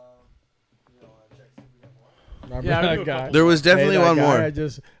dark. Yeah, I'll Remember do that a guy? couple. There was definitely Hey, that one guy, more.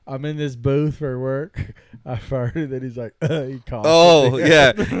 I'm in this booth for work. I farted, then he's like, he coughed. Oh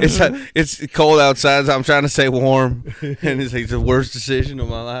yeah, it's cold outside. So I'm trying to stay warm, and it's like the worst decision of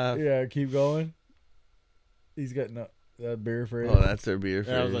my life. Yeah, keep going. He's got that beer for you. Oh, that's their beer.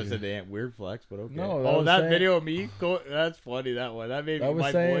 Yeah, I was for like, you. said they ain't weird flex, but okay. No, that oh, was that saying- video of me, that's funny. That one, that made That me was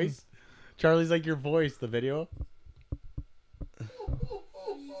my saying- voice. Charlie's like your voice. The video.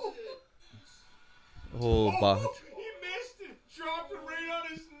 Oh, bot. He missed it. Dropped it right on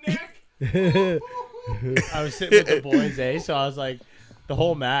his neck. I was sitting with the boys, so I was like, the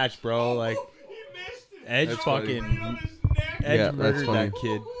whole match, bro. Like, He missed it. Edge That's fucking Right on his neck. Edge Yeah, that's murdered funny. that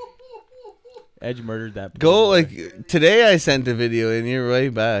kid. Edge murdered that. Go poor boy. like today. I sent a video, and you're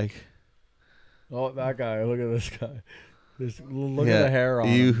right back. Oh, that guy. Look at this guy. Look Yeah, at the hair on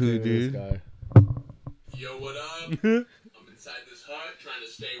you him, who, too, dude. This guy. Yo, what up? I'm inside this hut trying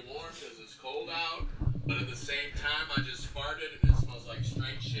to stay warm because it's cold out. But at the same time, I just farted and it smells like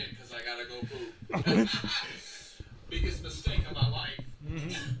straight shit because I gotta go poop. Biggest mistake of my life.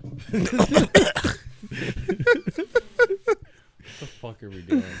 What the fuck are we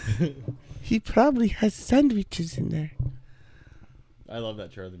doing? He probably has sandwiches in there. I love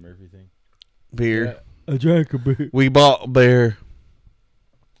that Charlie Murphy thing. Beer. I drank a beer. We bought beer.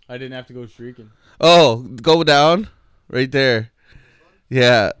 I didn't have to go shrieking. Oh, go down right there.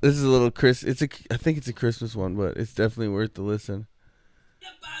 Yeah, this is a little I think it's a Christmas one, but it's definitely worth the listen.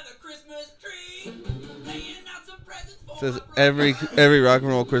 It says every rock and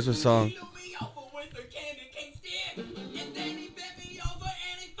roll Christmas song.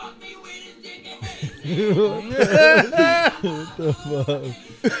 What the fuck?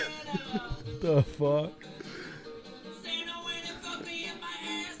 The fuck?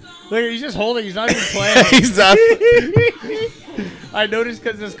 Look, he's just holding. He's not even playing. He's not. I noticed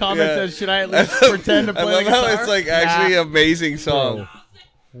because this comment Yeah. says, "Should I at least pretend to I play love the how guitar?" it's like actually an amazing song. Bro,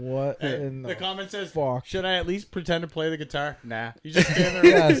 what in The comment says, fuck? "Should I at least pretend to play the guitar?" Nah, you just stand there.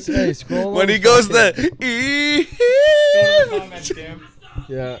 Yes, hey, scroll. When the he goes fucking- the Go to the comments, Tim.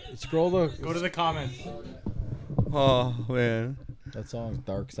 Yeah, scroll the. Go to the comments. Oh man. That song's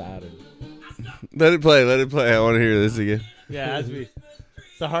dark sided. Let it play, let it play. I want to hear this again. Yeah, it's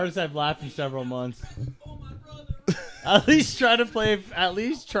the hardest I've laughed in several months. At least try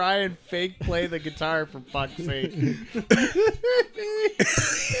and fake play the guitar for fuck's sake. Doing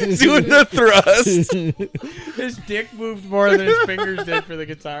the thrust. His dick moved more than his fingers did for the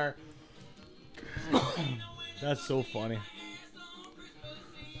guitar. That's so funny.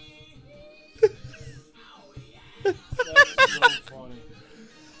 That's so funny.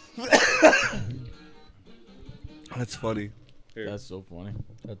 That's funny. That's so funny.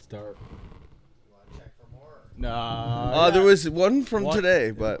 That's dark. Nah. There was one from What?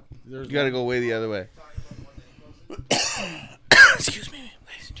 today, but There's you got to one. go way the other way. Excuse me,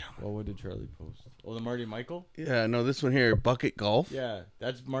 ladies and gentlemen. What did Charlie post? Oh, the Marty Michael? Yeah, no, this one here, bucket golf. Yeah,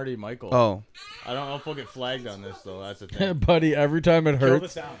 that's Marty Michael. Oh, I don't know if we'll get flagged on this though. That's the thing. Buddy, every time it Kill the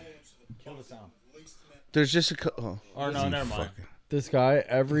hurts, sound. Kill the sound. there's just a. Oh, Or no, never mind. this guy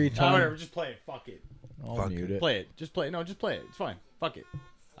every No, time. whatever. Just play it. Fuck it. I'll Fuck mute it. it. Play it. Just play it. No, just play it. It's fine. Fuck it.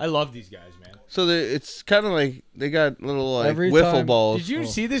 I love these guys, man. So it's kind of like they got little like Every wiffle time- balls. Did you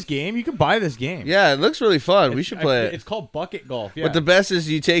see this game? You can buy this game. Yeah, it looks really fun. We should play It's it. called bucket golf. Yeah. But the best is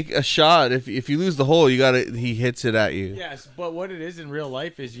you take a shot. If you lose the hole, you got to he hits it at you. Yes, but what it is in real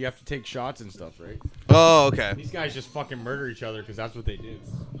life is you have to take shots and stuff, right? Oh, okay. These guys just fucking murder each other because that's what they do.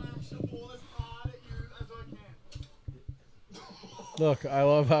 Look, I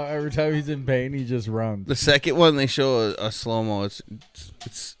love how every time he's in pain, he just runs. The second one they show a slow mo. It's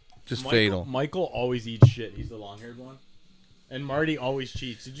just fatal. Michael always eats shit. He's the long-haired one. And Marty always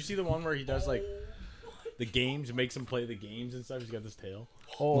cheats. Did you see the one where he does like the games and makes him play the games and stuff? He's got this tail.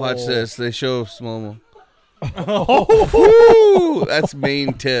 Oh. Watch this. They show slow mo. Oh, that's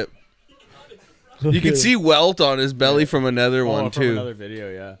main tip. You can see welt on his belly from another one from too. another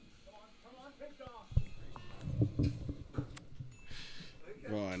video, yeah.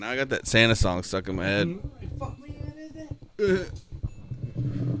 Oh, and I got that Santa song stuck in my head.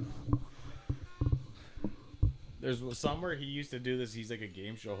 There's somewhere he used to do this. He's like a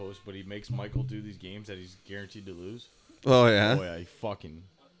game show host, but he makes Michael do these games that he's guaranteed to lose. Oh yeah. Oh yeah, he fucking.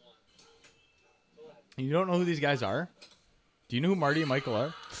 You don't know who these guys are? Do you know who Marty and Michael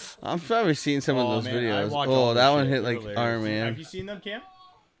are? I've probably seen some of those I videos. watch all Oh, this that one shit. hit They're like hilarious. Iron Man. Have you seen them, Cam?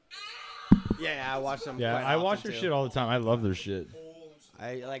 Yeah, I watch them. Yeah, quite I watch often, their too. shit all the time. I love their shit.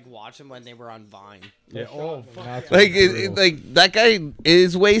 I like watch them when they were on Vine. Yeah. Oh, fuck. That's Like, brutal. like that guy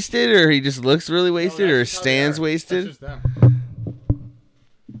is wasted, or he just looks really wasted, or stands wasted. That's just them.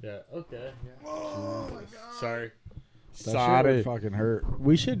 Yeah. Okay. Yeah. Oh my god. Sorry. That shit would fucking hurt.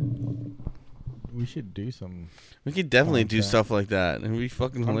 We should do some. We could definitely do Okay. stuff like that. It'd be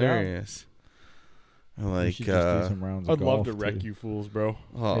fucking I'm down. hilarious. We Like, should just do some rounds of I'd love golf, to wreck too. you fools, bro.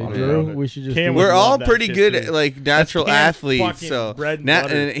 oh, Hey, man. Drew, man. we should just. Cam do would We're love all that pretty shit, good too. at like natural Cam's athletes. fucking So bread and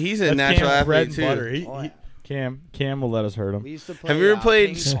butter. and he's a That's natural Cam's bread athlete and butter. too. Cam will let us hurt him. We used to play. Have you ever played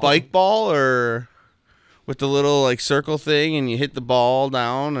ping spike ball or with the little like circle thing and you hit the ball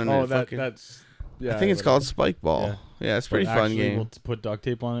down and Oh, it fucking, that's. Yeah, I think it's called spike ball. Yeah, it's a pretty fun game. We'll put duct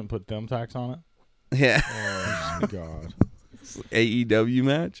tape on it and put thumbtacks on it. Yeah, Oh my god. AEW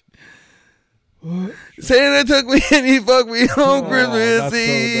match. Santa took me and he fucked me on Christmas that's so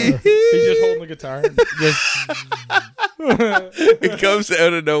Eve. dark. He's just holding the guitar. It comes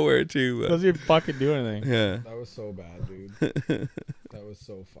out of nowhere too. But, Doesn't even fucking do anything. yeah. That was so bad, dude. That was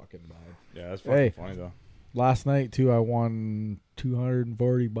so fucking bad. Yeah, that's fucking Hey. funny though. Last night too, I won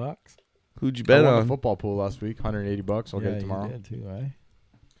 $240. Who'd you I bet won the on? football pool last week, $180. I'll get it tomorrow. You did too, eh?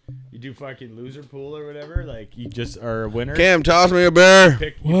 You do fucking loser pool or whatever. Like you just are a winner. Cam, toss me a bear.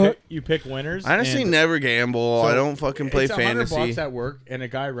 You pick winners. I honestly and never gamble. So, I don't fucking play it's fantasy. $100 at work, and a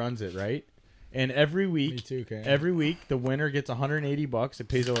guy runs it right. And every Me week, too, Cam. every week, the winner gets $180. It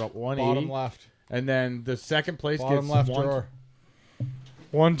pays out at 180. Bottom left. And then the second place Bottom gets left drawer.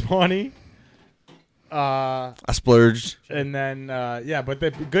 120. I splurged. And then yeah, but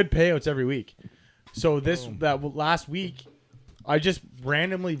the good payouts every week. So that last week, I just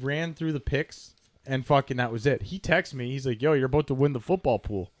randomly ran through the picks and fucking that was it. He texted me. He's like, "Yo, you're about to win the football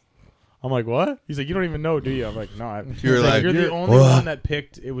pool." I'm like, "What?" He's like, "You don't even know, do you?" I'm like, "No." You're He's like, "You're the only what? one that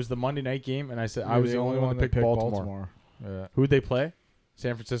picked." It was the Monday night game, and I said I was the only one that picked Baltimore. Yeah, Who'd they play?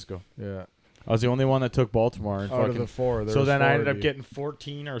 San Francisco. yeah. I was the only one that took Baltimore. And Out of fucking, the four, so then I ended up getting. getting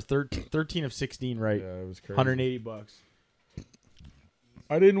 14 or 13 of 16 right. Yeah, it was crazy. $180.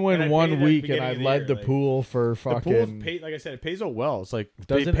 I didn't win And I paid one at the week, and beginning I of the led year, the like, pool for The fucking. pool's paid, like I said, it pays out well. It's like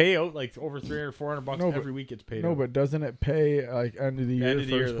they Doesn't pay out like over $300-400 No, but- every week. It's paid. No, out. but doesn't it pay like end of the year? End of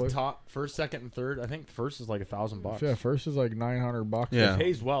the year, first the place? top first, second, and third. I think first is like $1,000. Yeah, first is like $900. Yeah. It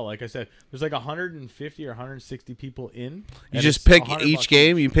pays well. Like I said, there's like 150 or 160 people in. You and just it's pick $100 each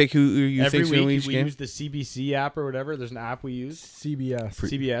game. You pick who you Every think's going to win week each we game. use the CBC app or whatever. There's an app we use, CBS.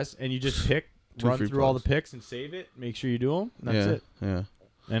 CBS, and you just pick, Two run free through all the plugs. picks and save it. Make sure you do them. That's yeah, it. yeah.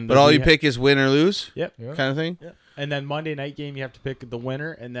 And But all you pick is win or lose. Yep. Yeah. Kind of thing. Yep. And then Monday night game, you have to pick the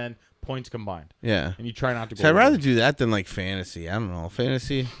winner and then points combined. Yeah. And you try not to go. So I'd over. rather do that than like fantasy. I don't know.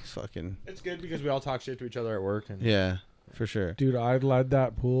 Fantasy, is fucking It's good because we all talk shit to each other at work. And yeah, for sure. Dude, I led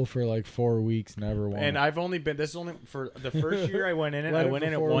that pool for like 4 weeks, never won. And it. I've only been. This is only for the first year I went in it. Led I it went for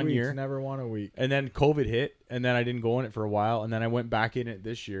in it 4 1 weeks, year, never won a week. and then COVID hit, and then I didn't go in it for a while, and then I went back in it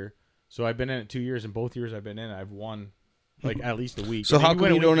this year. So I've been in it 2 years, and both years I've been in it, I've won like at least a week. So And then how come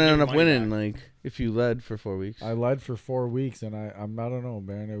win a you week, don't get end up money winning? back. Like if you led for 4 weeks. I led for 4 weeks, and I don't know,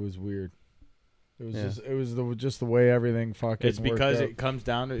 man. It was weird. It was Yeah. just the way everything fucking. It's because worked it comes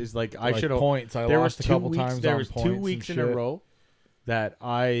down to is like I out. Like should have. points. I There lost was a 2 couple weeks. times There on was points 2 and weeks in a shit. row that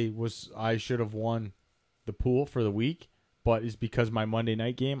I should have won the pool for the week, but it's because my Monday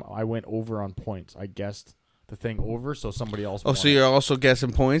night game I went over on points. I guessed the thing over, so somebody else. Oh, won so it. you're also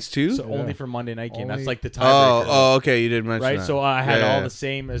guessing points too? So Yeah. only for Monday night game. That's Only- like the tiebreaker. Oh, okay. You did mention right. that. So I had Yeah, all yeah. the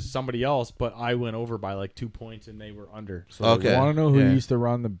same as somebody else, but I went over by like 2 points and they were under. So Okay. Want to know who Yeah. used to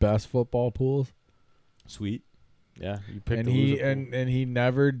run the best football pools? sweet. Yeah, you picked And the he loser pool. and he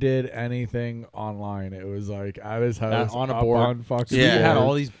never did anything online. It was like at his house on a up board. on fucking He Yeah. had boards.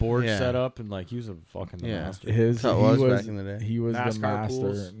 all these boards Yeah. set up, and like he was a fucking Yeah. master. His That's how it he was was back in the day. He was NASCAR the master.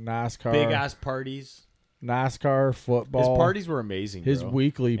 pools. NASCAR, Big ass parties. NASCAR football. His parties were amazing. His bro.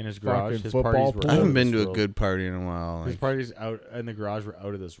 weekly in his garage. fucking His football parties were pool. I haven't out been of to this a world. good party in a while. His Like, parties out in the garage were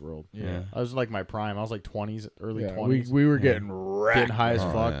out of this world. Yeah. I was like my prime. I was like 20s, early Yeah, 20s. we were getting wrecked. Getting high as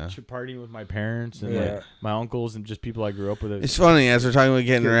Oh, fuck, yeah. partying with my parents and Yeah. like my uncles and just people I grew up with. it's funny as we're talking about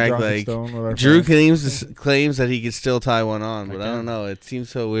getting Getting wrecked. drunk and Like stoned with our Drew friends. claims that he could still tie one on, I but I can. don't know. It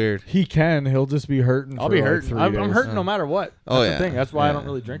seems so weird. He can. He'll just be hurting. I'll for be like hurting. 3 I'm days. hurting no matter what. That's Oh, the yeah. thing. That's why I Yeah. don't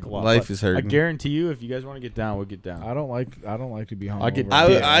really drink a lot. Life but is hurting. I guarantee you, if you guys want to get down, we'll get down. I don't like to be hungover. I'll get- I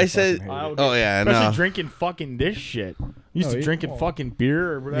Yeah, I said, fucking hate I'll it. oh yeah, Especially no. drinking fucking this shit. Used No, to you- drinking well, fucking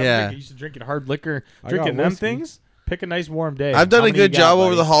beer or whatever. Yeah. You used to drinking hard liquor. I Drinking got them whiskey. things. Pick a nice warm day. I've done How a many you good got, job over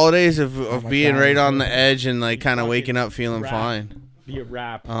buddy? the holidays of my being God. right on the edge and like You kind of fucking waking up feeling rap. fine. Be a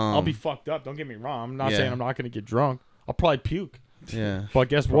rap. I'll Um, be fucked up. Don't get me wrong. I'm not yeah. saying I'm not going to get drunk. I'll probably puke. Yeah. But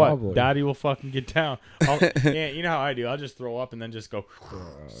guess Probably. what? Daddy will fucking get down. Yeah, you know how I do. I'll just throw up and then just go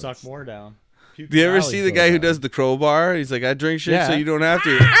suck more down. Puke Do you ever Valley see the goes guy who down. does the crowbar? He's like, I drink shit so Yeah. you don't have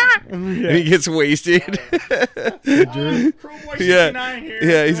to. And he gets wasted. Crowbar Yeah. 69 here.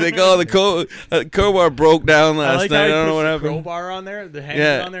 Yeah, he's like, oh, the crowbar broke down I last like night. how I he don't know puts what the happened. crowbar on there, the hand's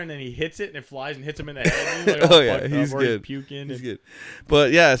Yeah. on there, and then he hits it, and it flies and hits him in the head. And he's like, Oh, all yeah, fucked he's up, or good. puking. He's and- good.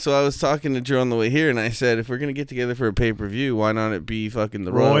 But yeah, so I was talking to Drew on the way here, and I said, if we're gonna get together for a pay per view, why not it be fucking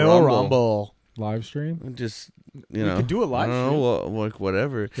the Royal, Rumble? Live stream. And just We know, could do a live I don't know,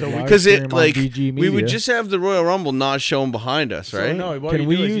 whatever. So we- Because live it stream on like BG we would Media. just have the Royal Rumble not shown behind us, So, right? no, what Can you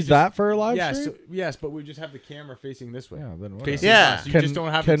we do is you use just- that for a live Yes, stream? yes, but we just have the camera facing this way. Yeah, then whatever. Facing Yeah. us. You Can- just don't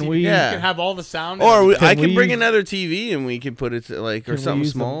have can the TV. we- You Yeah. can have all the sound. and Or everything. I Can can we bring use- another TV and we can put it to, like or Can we something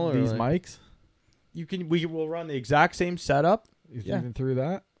use small. Or these like, mics. we will run the exact same setup. Yeah. Even through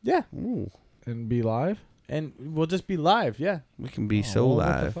that Yeah, Ooh, and be live. and we'll just be live. Yeah, we can be Oh, so well, What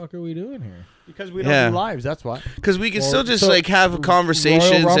the live fuck are we doing here? because we don't Yeah. do lives. That's why. because we can Well, still just so like have Royal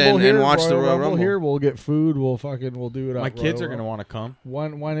conversations Rumble and here, watch the Royal Rumble. here. We'll get food. We'll do it. My at kids Royal are gonna Rumble. want to come.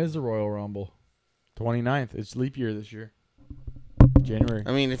 When is the Royal Rumble? 29th. It's leap year this year. January.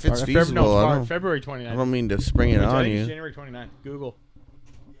 I mean, if it's Or feasible, I February don't, 29th. I don't mean to spring it I on think it's you. January 29th. Google.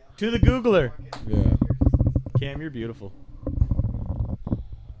 To the Googler. Yeah. Cam, you're beautiful.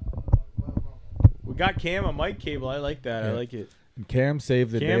 We got Cam a mic cable. I like that. I Yeah. like it. And Cam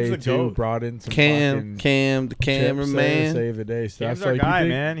saved the Cam's day the too. goat. Brought in some Cam, fucking the chips there to cameraman. save the day. So Cam's that's our like guy, you think,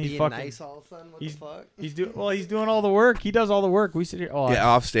 man. He's Being fucking. nice all of a sudden. What he's- the fuck? He's doing all the work. He does all the work. We sit here. Oh, Yeah,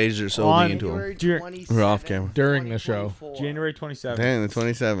 off stage they're so On- mean to him. January Dur- 27th, We're off camera. During the show. 2024. January 27th. Dang, the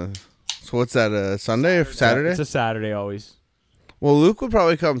 27th. So what's that? Sunday or Saturday? It's a Saturday always. Well, Luke would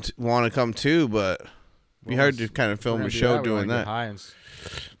probably want to come too, but it'd be Well, hard to kind of We're film gonna a do show We wanna doing get that. high and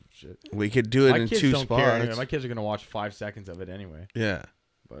shit. We could do it My in kids two don't care spots. anyway. My kids are gonna watch 5 seconds of it anyway. Yeah.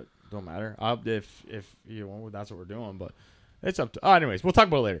 But don't matter. If you want, that's what we're doing. But it's up to. Oh, anyways, we'll talk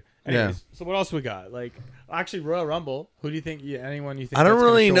about it later. Anyways, so what else we got? Like, actually, Royal Rumble. Who do you think? Anyone you think? I don't that's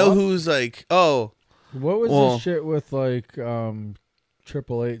gonna really show know up? who's like. Oh, What was Well- this shit with like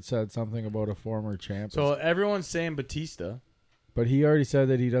Triple H said something about a former champ. So everyone's saying Batista. But he already said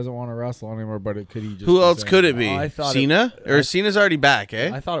that he doesn't want to wrestle anymore. But could he just? Who else could it be? Oh, I thought Cena? Or Cena's already back, eh?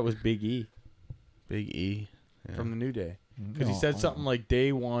 I thought it was Big E Big E. Yeah. from the New Day. Because he said something like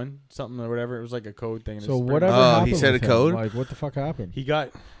day one, something or whatever. It was like a code thing. So whatever. Oh, happened he said with a him? code? Like what the fuck happened? He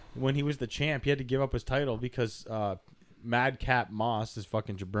got when he was the champ, he had to give up his title because Madcap Moss, this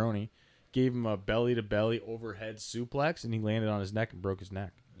fucking jabroni, gave him a belly to belly overhead suplex, and he landed on his neck and broke his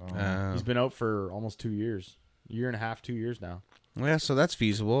neck. He's been out for almost 2 years, year and a half, 2 years now. Yeah, so that's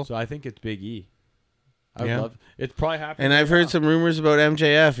feasible. So I think it's Big E. I would Yeah. love it's probably happening. And right I've heard now. some rumors about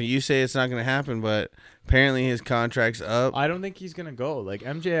MJF, and you say it's not going to happen, but apparently his contract's up. I don't think he's gonna go. Like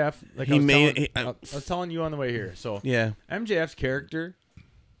MJF, like He I was made- telling, I was telling you on the way here. So Yeah. MJF's character,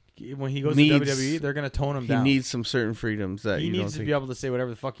 when he goes Needs- to WWE, they're gonna tone him He down. needs some certain freedoms that he you don't needs to think. be able to say whatever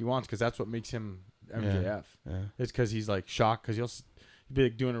the fuck he wants because that's what makes him MJF. Yeah. It's because he's like shocked because he'll be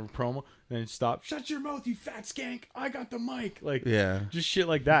like doing a promo and then stop. Shut your mouth, you fat skank! I got the mic. Like Yeah. just shit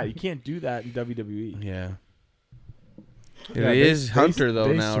like that. You can't do that in WWE. Yeah. Yeah, It is Hunter, though,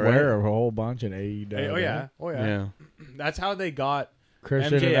 they now, swear right? a whole bunch in AEW. Hey, oh yeah, Yeah. That's how they got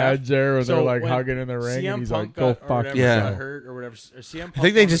Christian and MJF. Edge there when So they're like when hugging in the ring, CM and he's Punk like, "Go got, or fuck whatever, Yeah. got hurt or whatever. Or CM Punk I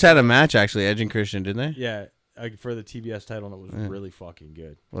think they wanted just to- had a match, actually, Edge and Christian, didn't they? Yeah, for the TBS title, and it was Yeah. really fucking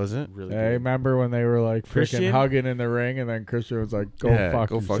good. Was it? Really Hey, good. remember when they were like freaking Christian- hugging in the ring, and then Christian was like, "Go Yeah, fuck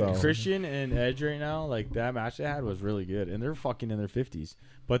go fuck yourself." yourself. Christian and Edge right now, like that match they had was really good, and they're fucking in their 50s,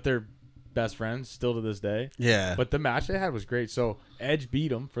 but they're best friends still to this day. Yeah. But the match they had was great. So Edge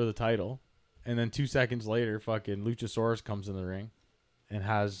beat him for the title, and then 2 seconds later, fucking Luchasaurus comes in the ring, and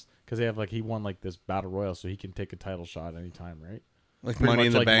because they have like he won like this battle royal, so he can take a title shot anytime, right? Like Pretty Money much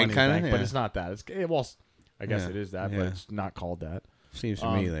in the like Bank, Money in kind Bank, of? but it's not that. Well, I guess Yeah. it is that, Yeah. but it's not called that. Seems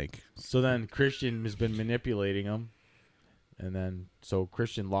to me like. So then Christian has been manipulating him, and then so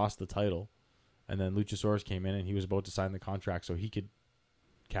Christian lost the title, and then Luchasaurus came in and he was about to sign the contract so he could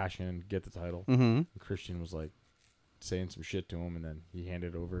cash in and get the title. Mm-hmm. And Christian was like saying some shit to him, and then he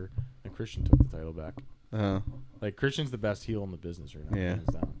handed over, and Christian took the title back. Like Christian's the best heel in the business right now. Yeah. Hands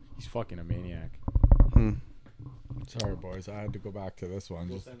down. He's fucking a maniac. Hmm. Sorry, boys, I had to go back to this one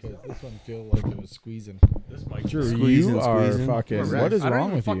just because this one feel like it was squeezing. This mic Drew, Squeezing, you are squeezing. fucking. Correct. What is I don't wrong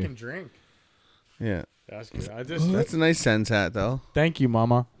even with fucking you? drink. Yeah. That's good. I just That's a nice Sens hat, though. thank you,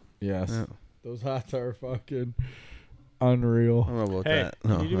 Mama. Yes, Yeah. those hats are fucking unreal. I don't know about Hey, that.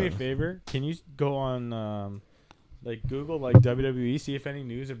 can you do me a favor? Can you go on like Google like WWE, see if any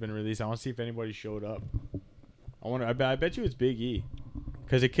news have been released? I want to see if anybody showed up. I bet you it's Big E.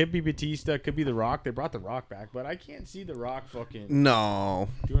 Because it could be Batista, it could be The Rock. They brought The Rock back, but I can't see The Rock fucking No.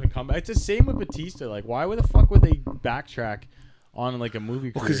 doing a comeback. It's the same with Batista. Like, why the fuck would they backtrack on like a movie?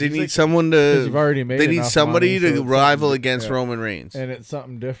 Because career? they He's need like, someone Because to. you've already made. They need enough somebody money, so to it's rival something- against yeah. Roman Reigns. and it's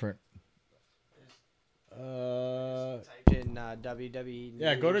something different. Typed in WWE.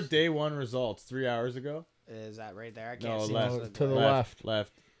 Yeah, go to news. day one results 3 hours ago. Is that right there? I No, can't see left. most of To the left.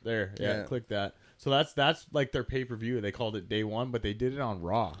 left. There. Yeah, Yeah. click that. So that's like their pay per view. They called it day one, but they did it on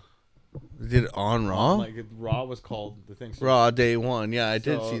Raw. They did it on Raw? Like Raw was called the thing. So, Raw day one. Yeah, I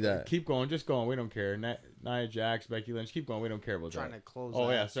did so see that. Keep going, just going. We don't care. Nia Jax, Becky Lynch, keep going. We don't care about Trying that. to close. Oh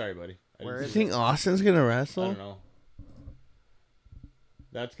that. yeah, sorry, buddy. I Where didn't You is see think that. Austin's going to I wrestle? don't know.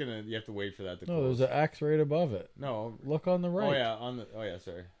 That's gonna. You have to wait for that to No, close. there's an X right above it. No. Look on the right. Oh yeah, on the. Oh yeah,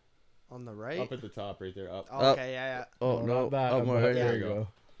 sorry. On the right. Up at the top, right there. Up. Oh, okay, yeah. Oh, No, no. not that. Up Up my there there you go.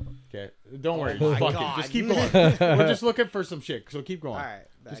 Okay. Don't worry. my Just fuck God. it. Just keep going. We're just looking for some shit. So keep going. All right.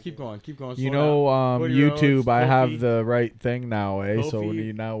 Just keep going. Keep going. You slow know, down. Cody YouTube. Rhodes, I have Kofi. the right thing now, eh? So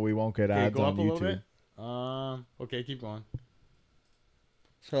Kofi. now we won't get Okay, ads go on up a little YouTube. bit. Okay, keep going.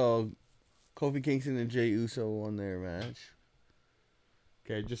 So, Kofi Kingston and Jey Uso won their match.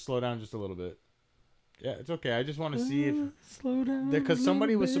 Okay, just slow down just a little bit. Yeah, it's okay. I just want to see if Slow down. because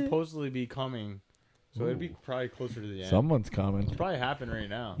somebody was supposed. supposedly be coming, so it'd be probably closer to the end. Someone's coming. It's probably happening right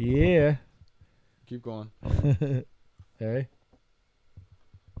now. Yeah. Keep going. Hey.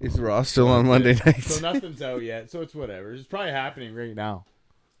 Is Raw still on Monday nights? So nothing's out yet, so it's whatever. It's probably happening right now.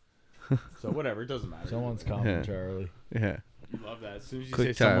 So whatever, it doesn't matter. Someone's coming, Yeah. Charlie. Yeah. You love that. As soon as you Quick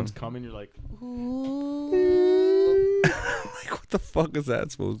say someone's time. coming, you're like, Like, what the fuck is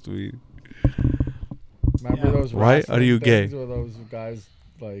that supposed to be? Remember Yeah. those Why are wrestling you gay? things where those guys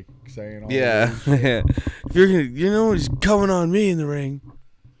like saying all Yeah. those shit? Yeah. If you're gonna, you know, he's coming on me in the ring.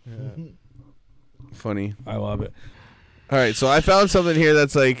 Funny. I love it. All right, so I found something here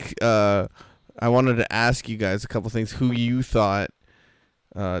that's like, I wanted to ask you guys a couple things. Who you thought,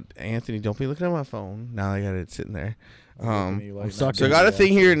 Anthony? Don't be looking at my phone. Now I got it sitting there. I'm So I got a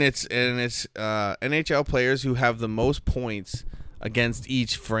thing here, and it's NHL players who have the most points against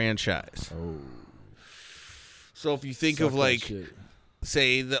each franchise. Oh. So if you think Suck of that like, shit.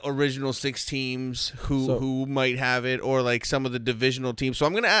 say the original 6 teams who So- who might have it, or like some of the divisional teams. So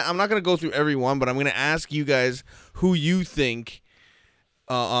I'm not gonna go through every one, but I'm gonna ask you guys who you think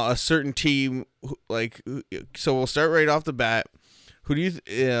a certain team like. So we'll start right off the bat. Who do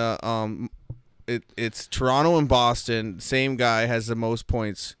you? It's Toronto and Boston. Same guy has the most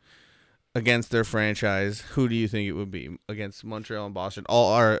points against their franchise. Who do you think it would be against Montreal and Boston?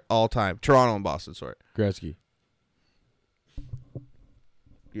 All time. Toronto and Boston. Sorry. Gretzky.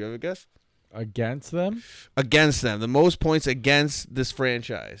 You have a guess? Against them? Against them, the most points against this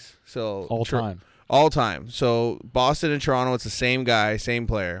franchise. So All time. all time. So Boston and Toronto, it's the same guy, same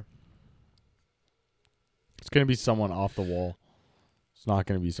player. It's gonna be someone off the wall. It's not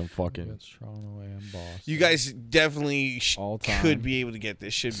gonna be some fucking. Against Toronto and Boston. You guys definitely All time. could be able to get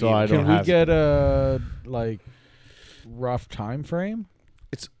this. Should So be. I able to- don't Can we have- get a like rough time frame?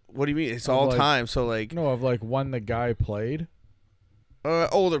 It's what do you mean? It's Of all like- time. So like No, of like when the guy played.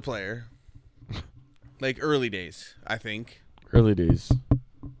 older player, like early days. I think Early days.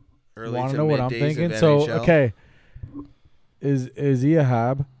 early Want to to know what I'm mid days of thinking? So NHL. okay, is he a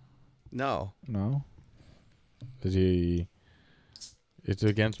Hab? No, No. Is he? It's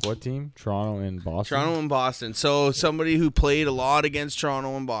against what team? Toronto and Boston. Toronto and Boston. So somebody who played a lot against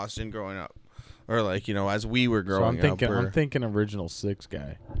Toronto and Boston growing up, or like as we were So growing I'm thinking. up. or- I'm thinking original 6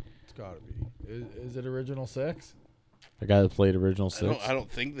 guy. It's got to be. Is it original 6? The guy that played original 6. I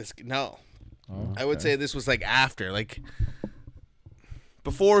don't think this. No, Oh, I would okay. say this was like after, like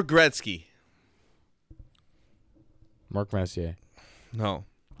before Gretzky. Mark Messier. No,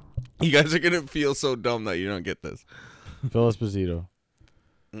 you guys are gonna feel so dumb that you don't get this. Phil Esposito.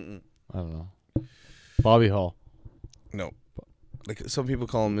 Mm-mm. I don't know. Bobby Hull. No, like some people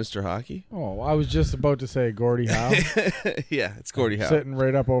call him Mr. Hockey. Oh, I was just about to say Gordie Howe. Yeah, it's Gordie Howe. Sitting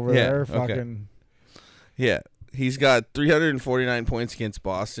right up over Yeah, there. okay. Fucking. Yeah, he's got 349 points against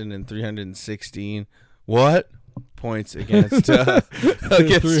Boston and 316 points against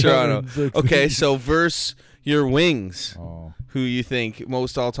against Toronto. 316. Okay, so verse your Wings, Oh. who you think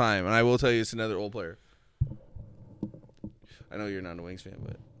most all time, and I will tell you it's another old player. I know you're not a Wings fan,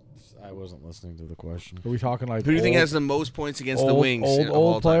 but I wasn't listening to the question. Are we talking like who do you think old- has the most points against the old- Wings? Old of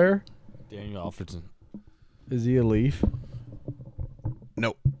all time? player? Daniel Alfredson. Is he a Leaf?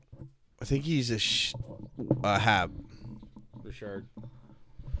 Nope. I think he's a Hab. Richard.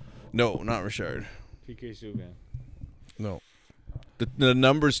 No, not Richard. PK Subban. No. The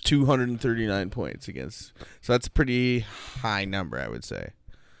number's 239 points against. So that's a pretty high number, I would say.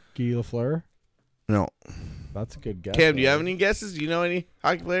 Guy Lafleur? No. That's a good guess. Cam, do you though. have any guesses? Do you know any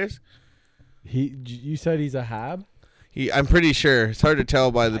hockey players? You said he's a Hab? I'm pretty sure. It's hard to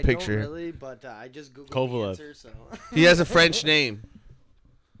tell by the I picture. don't really, but I just googled Kovalev. the answer, so. He has a French name.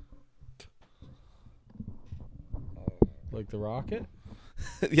 Like the Rocket?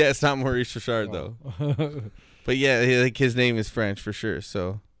 Yeah, it's not Maurice Richard, though. But yeah, his name is French for sure.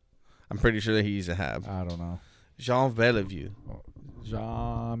 So I'm pretty sure that he's a Hab. I don't know. Jean Bellevue.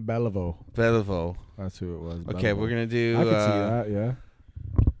 Jean Beliveau. Bellevue. That's who it was. Okay, we're going to do... I could see that, yeah.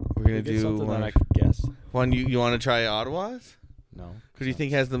 We're going to Get do something one. that I could guess. One you want to try Ottawa's? No. Who do you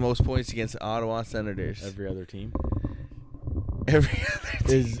think has the most points against the Ottawa Senators? Every other team. Every other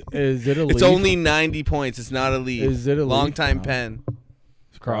team. Is it a Leaf? It's only 90 points. It's not a lead. Is it a long Leaf? time No. Penn?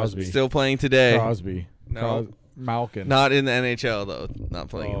 Crosby. Still playing today. Crosby. No. Malkin. Not in the NHL though. Not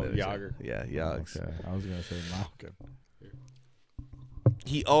playing Oh, in the NHL. Yager. Yeah, Yogs. Okay, I was gonna say Malkin.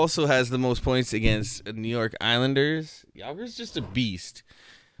 He also has the most points against New York Islanders. Yager's just a beast.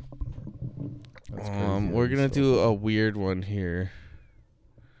 That's crazy We're that gonna he's do a weird one here.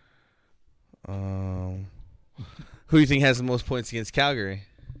 Who do you think has the most points against Calgary?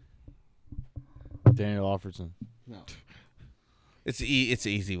 Daniel Alfredson. No. It's an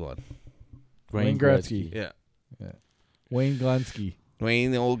easy one. Wayne Gretzky. Yeah. Wayne Glensky.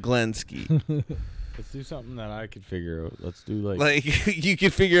 Wayne the old Glensky. Let's do something that I could figure out. Let's do like Like you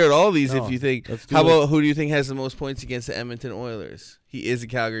can figure out all these No, if you think. let's do How like- about who do you think has the most points against the Edmonton Oilers? He is a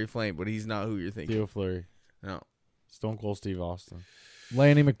Calgary Flame, but he's not who you're thinking. Theo Fleury. No. Stone Cold Steve Austin.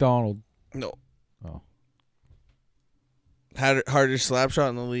 Lanny McDonald. No. Oh. Hardest slap shot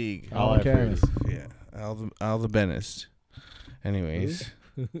in the league. Al Canis. Yeah. Al the Benist. Anyways.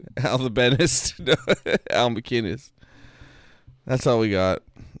 Al the Benist. No, Al McInnes. That's all we got.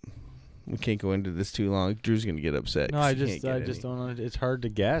 We can't go into this too long. Drew's gonna get upset. No, 'cause I he just can't get any. don't. It's hard to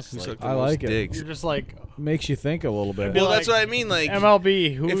guess. Who Like, sucked the I most like it. dicks? you're just like Makes you think a little bit. Well, like, that's what I mean. Like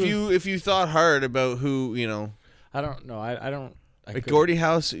MLB. Who if you thought hard about who I don't know. I Like Gordie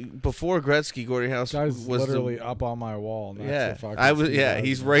House before Gretzky, Gordie House Guy's was literally up on my wall. Next yeah. to fucking I was Steve yeah. Eisenman.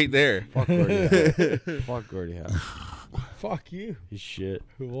 He's right there. Fuck Gordie Howe. Fuck Gordie Howe. Fuck you. He's shit.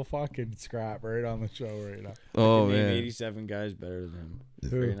 We'll fucking scrap right on the show right now. Oh I can name man, 87 guys better than him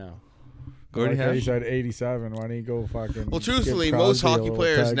Who? right now. Gordie Like how you Howe. said 87. Why don't you go fucking? Well, give truthfully, Crosby most a hockey little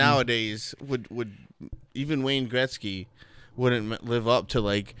players taggy? nowadays would even Wayne Gretzky wouldn't live up to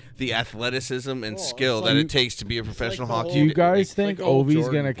like the athleticism and Well, skill it's that like- it takes to be a professional the hockey. Do you Like- guys like think the old Ovi's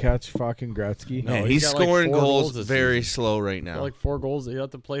Jordan gonna thing. catch fucking Gretzky? No, Man, he's he's got, like, scoring 4 goals goals this very season. slow right now. Like 4 goals. He have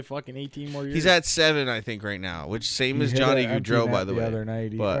to play fucking 18 more years. He's at 7, I think, right now, which same He as hit Johnny an empty Gaudreau, net by the way. other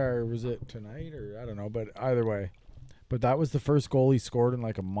night, But- or was it tonight, or I don't know. But either way, but that was the first goal he scored in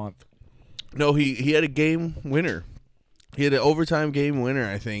like a month. No, he had a game winner. He had an overtime game winner,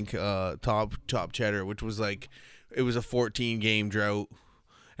 I think. Top cheddar, which was like it was a 14 game drought,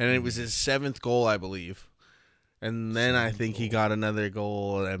 and it was his 7th goal, I believe. And then I think he got another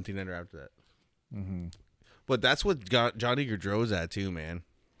goal, an empty netter after that. Mm-hmm. But that's what Johnny Gaudreau's at too, man.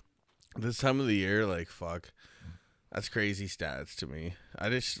 This time of the year, like fuck, that's crazy stats to me. I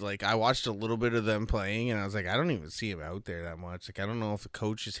just like I watched a little bit of them playing, and I was like, I don't even see him out there that much. Like I don't know if the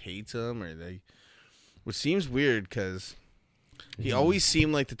coach just hates him or they, which seems weird because he always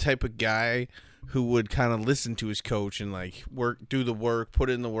seemed like the type of guy who would kind of listen to his coach and like do the work, put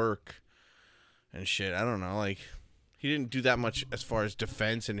in the work, and shit. I don't know, like he didn't do that much as far as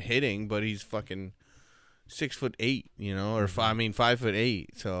defense and hitting, but he's fucking 6'8", you know, or 5'8",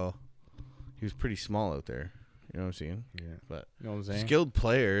 so he was pretty small out there. You know what I'm saying? Yeah. But You know what I'm saying? skilled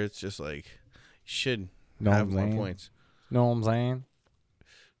player, it's just like you should Know have what I'm more saying? points. Know what I'm saying?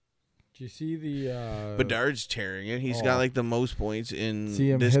 Do you see the? Bedard's tearing it. He's got like the most points in See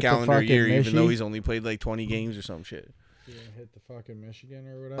him this hit the calendar fucking year, even though Michie? he's only played like 20 games or some shit. You gonna hit the fucking Michigan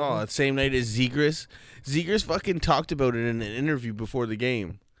or whatever? Oh, the same night as Zegras. Zegras fucking talked about it in an interview before the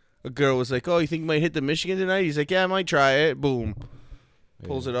game. A girl was like, "Oh, you think you might hit the Michigan tonight?" He's like, "Yeah, I might try it." Boom,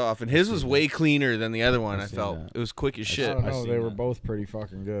 pulls it off, and his was way cleaner than the other one. I seen felt that. it was quick as I shit. don't I know. seen They were that. both pretty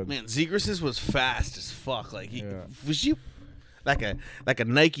fucking good. Man, Zegras's was fast as fuck. Like he Yeah. was you like a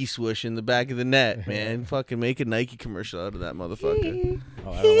Nike swoosh in the back of the net, man. Fucking make a Nike commercial out of that motherfucker.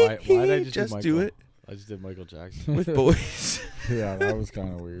 Oh, why did I just do do Michael? it I just did Michael Jackson. with boys? Yeah, that was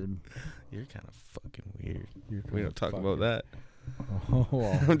kind of weird. You're kind of fucking weird. You're We kinda don't talk fucking- about that. Oh,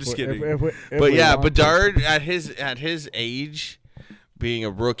 well, I'm just if- kidding. if But we yeah, want to- Bedard at his age, being a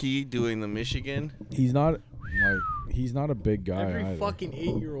rookie doing the Michigan. he's not a big guy. Every either. fucking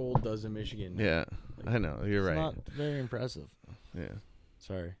 8-year-old does in Michigan. Yeah, I know. You're It's right. not very impressive. Yeah.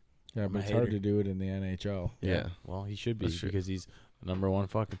 Sorry. Yeah, I'm but a it's hard hater. to do it in the NHL. Yeah. Well, he should be That's true. because he's the #1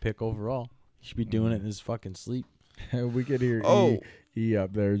 fucking pick overall. He should be doing it in his fucking sleep. We could hear Oh. E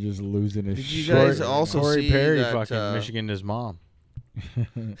up there just losing his Did you shit. guys right also now. Corey see Perry that, fucking Michigan his mom.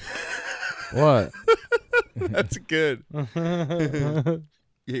 What? That's good. Gave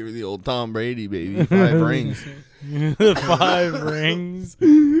her the old Tom Brady, baby. 5 rings. 5 rings.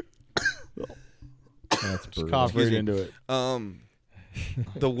 That's Just brutal. cough right Excuse me. into it.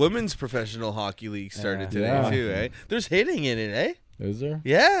 The women's professional hockey league started today Yeah. too, eh? There's hitting in it, eh? Is there?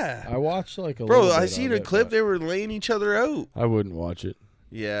 Yeah. I watched like a Bro, little I bit seen of a it, clip. but They were laying each other out. I wouldn't watch it.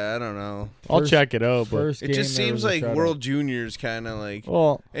 Yeah, I don't know. I'll First- check it out, but First It game, just there seems was a like shutout. World Juniors kind of like.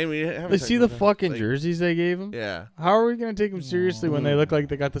 well, And we haven't they talked see the about that. fucking Like, jerseys they gave him. Yeah. How are we gonna take them seriously when they look like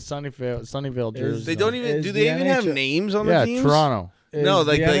they got the Sunnyvale jerseys? They don't even. Is Do the they even have NHL names on the Yeah, teams? Toronto. No, Is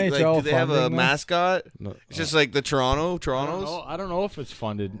like the do NHL they have a funding this? mascot? No, It's just like the Torontos. I don't know if it's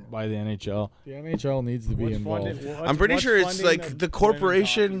funded by the NHL. The NHL needs to be involved. I'm pretty sure it's like the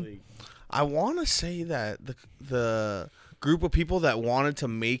corporation- I want to say that the group of people that wanted to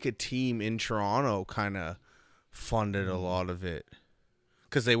make a team in Toronto kind of funded a lot of it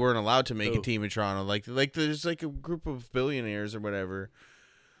because they weren't allowed to make a Who? team in Toronto. Like there's like a group of billionaires or whatever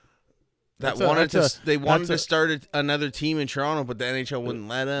that That's a- they wanted to that's a- start another team in Toronto, but the NHL wouldn't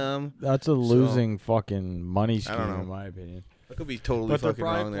let them. That's a losing fucking money I don't scheme, know. in my opinion. I could be totally But they're fucking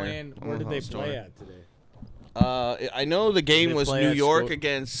wrong probably there. playing. I Where don't did know they the play story. at today? I know the game They was play New at York Sco-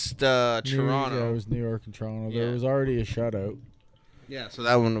 against Yeah, Toronto. it was New York and Toronto. Yeah. There was already a shutout. Yeah, so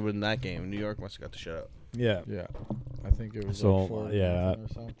that one would have been that game. New York must have got the shutout. Yeah, Yeah, I think it was So, like 4 yeah. or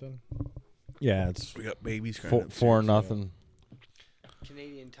something. yeah, it's We got babies crying. 4-0.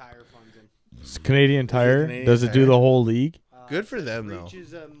 Canadian Tire funds him. It's Canadian Tire. Canadian Does it do Tire. the whole league? Good for them, though.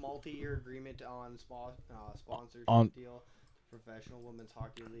 Reaches a multi-year agreement on sponsorship On- deal. Professional Women's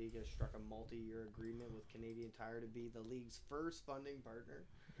Hockey League has struck a multi-year agreement with Canadian Tire to be the league's first funding partner.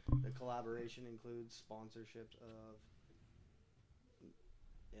 The collaboration includes sponsorship of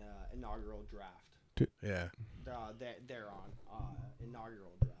inaugural draft. Yeah. They're on.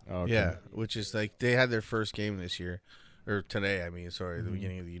 inaugural draft. Okay. Yeah, which is like they had their first game this year, or today. I mean, sorry, the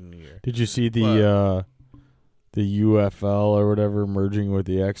beginning of the new year. Did you see the UFL or whatever merging with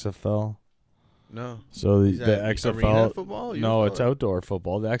the XFL? No. So the Is that arena XFL. football? No, UFL? it's outdoor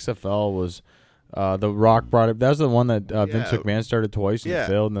football. The XFL was the Rock brought it. That was the one that Vince Yeah. McMahon started twice and it Yeah.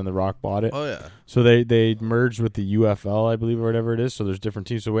 failed, and then the Rock bought it. Oh yeah. So they merged with the UFL, I believe, or whatever it is. So there's different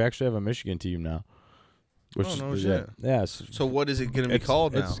teams. So we actually have a Michigan team now. Which Oh, no is, shit. Yeah. So what is it going to be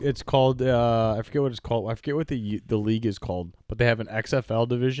called now? It's called I forget what it's called. I forget what the league is called. But they have an XFL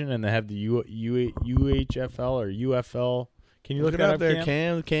division and they have the UHFL or UFL. Can you look it that up up there,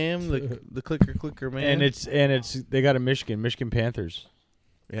 Cam? Cam, the clicker man. And it's they got a Michigan Panthers.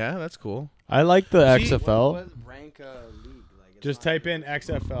 yeah, that's cool. I like the See, XFL. What rank league? Like, it's Just not- type in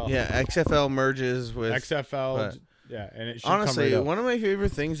XFL. Yeah, XFL merges with XFL. but- Yeah, and it should Honestly, come right up. one of my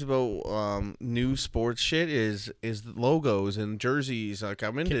favorite things about new sports shit is the logos and jerseys. Like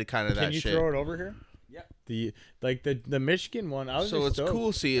I'm into kind of that Can you shit. throw it over here? Yep. The Michigan one. I was So just it's stoked.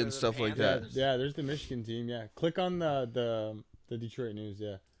 cool seeing The stuff like that. Panthers. Yeah, there's the Michigan team. Yeah, click on the Detroit News.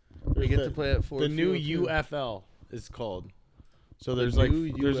 Yeah, We There's get the, to play at Ford the new Field, too. UFL is called. So The there's like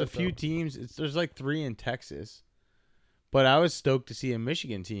new there's a UFL. few teams. There's like 3 in Texas, but I was stoked to see a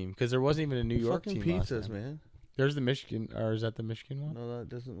Michigan team because there wasn't even a New York Fucking team. last pizzas, time. man. There's the Michigan, or is that the Michigan one? No, that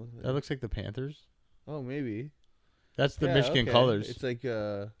doesn't look like That looks like the Panthers. Oh, maybe. That's the Yeah, Michigan okay. colors. It's like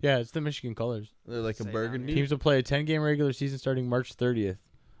Yeah, it's the Michigan colors. they're like a Say down burgundy. Teams will play a 10-game regular season starting March 30th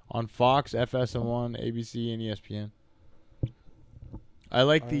on Fox, FS1, ABC, and ESPN. I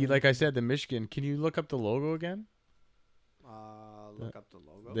like like I said, the Michigan. Can you look up the logo again? Look up the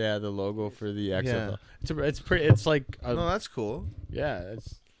logo. Yeah, the logo for the XFL. Yeah. It's pretty. It's like No, that's cool. yeah,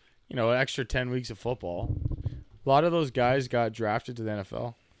 it's an extra 10 weeks of football. A lot of those guys got drafted to the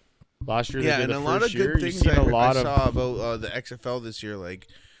NFL. Last year, Yeah, they and did a the lot of first year. good You've things seen I, a lot I of saw about the XFL this year. Like,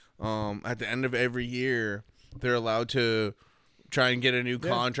 at the end of every year, they're allowed to try and get a new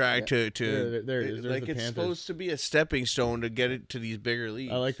contract to there it is. There's like the it's Panthers. supposed to be a stepping stone to get it to these bigger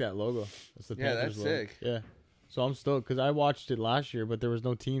leagues. I like that logo. That's the Yeah, Panthers that's logo. sick. Yeah. So I'm stoked because I watched it last year, but there was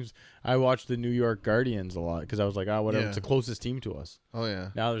no teams. I watched the New York Guardians a lot because I was like, whatever. Yeah. It's the closest team to us. Oh yeah,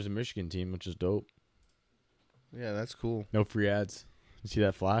 Now there's a Michigan team, which is dope. yeah, that's cool. No free ads. You see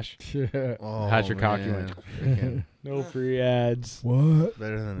that flash? Oh, Patrick Hockey man. went. Freaking No free ads. What?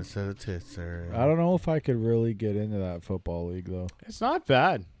 better than a set of tits. There. I don't know if I could really get into that football league though. It's not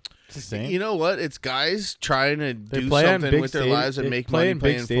bad. It's the same. You know what? It's guys trying to They do play in something big with their stadi- lives and they make play money in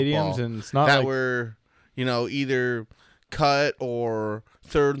playing big stadiums, football. and it's not that like were either cut or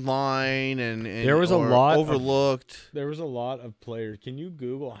third line and There was a or lot of- overlooked. there was a lot of players. Can you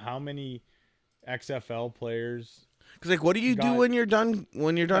Google how many XFL players? Because like, what do you do Got- when you're done?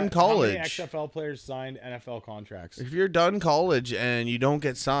 When you're done How many college? XFL players signed NFL contracts? If you're done college and you don't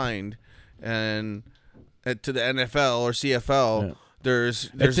get signed, and to the NFL or CFL, Yeah. there's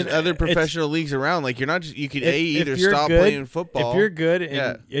an- other it's- professional leagues around. Like you're not just you could If either you're stop good- playing football. If you're good, and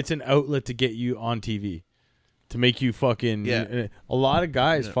Yeah. it's an outlet to get you on TV, to make you fucking. Yeah. A lot of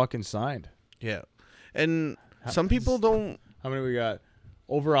guys Yeah. fucking signed. yeah, and some people don't. How many we got?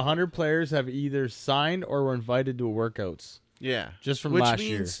 Over 100 players have either signed or were invited to workouts. Yeah, Just from which last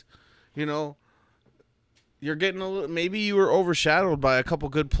means, you know, you're getting a little. Maybe you were overshadowed by a couple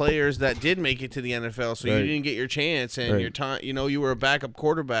good players that did make it to the NFL, so Right. you didn't get your chance, and Right. your time. You know, you were a backup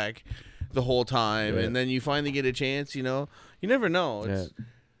quarterback the whole time, Yeah. and then you finally get a chance. You know, you never know.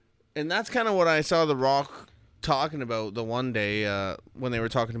 And that's kind of what I saw The Rock talking about the one day when they were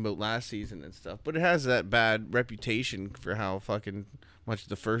talking about last season and stuff. But it has that bad reputation for how fucking much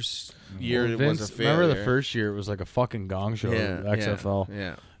the first year Well, it Vince, was a failure. remember the first year it was like a fucking gong show. yeah, XFL,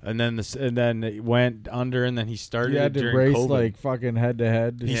 Yeah. and then it went under, and then he started You it had to during race COVID. like fucking head to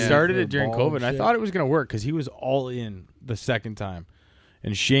head. He Yeah. started it during COVID, and I thought it was gonna work because he was all in the second time,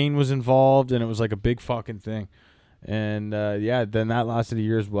 and Shane was involved, and it was like a big fucking thing. And then that lasted a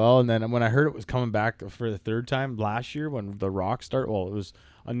year as well. And then when I heard it was coming back for the third time last year, when The Rock started, well, it was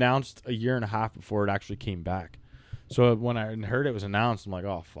announced a year and a half before it actually came back. So when I heard it was announced, I'm like,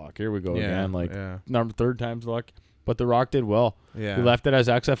 oh fuck, here we go again. Like third time's luck. But The Rock did well. Yeah. He left it as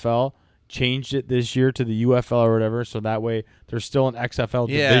XFL, changed it this year to the UFL or whatever. So that way there's still an XFL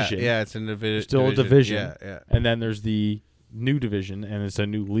division. Yeah, it's a division. Still a division. Yeah. And then there's the new division, and it's a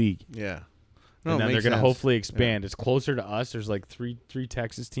new league. Yeah. And then they're going to hopefully expand. It's closer to us. There's like three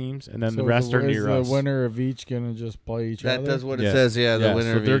Texas teams, and then the rest are near us. The winner of each gonna just play each other. That does what it Yeah. says. Yeah, the Yeah,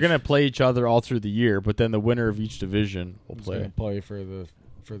 winner. so of they're each. going to play each other all through the year, but then the winner of each division will It's play. gonna play for the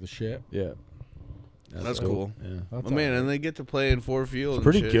ship. Yeah. That's cool. Yeah. That's Oh, man, and they get to play in 4 fields. It's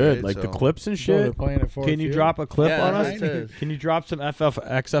pretty and shit, good. right? Like the So- clips and So they're shit. playing at Ford Can you Field? drop a clip Yeah, on that's us? what it is. Can you drop some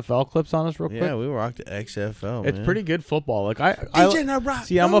XFL clips on us real quick? Yeah, we rocked the XFL. It's man. pretty good football. Like I Rock,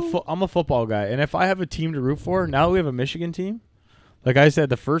 see. I'm a football guy, and if I have a team to root for, now that we have a Michigan team. Like I said,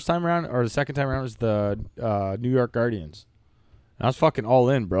 the first time around or the second time around was the New York Guardians. And I was fucking all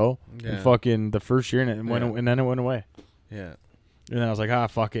in, bro. Yeah. And fucking the first year, and then it went away. Yeah. And then I was like,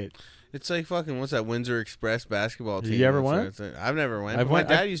 fuck it. It's like fucking what's that Windsor Express basketball team? You ever It's went? like- it's like- I've never went. I've But went-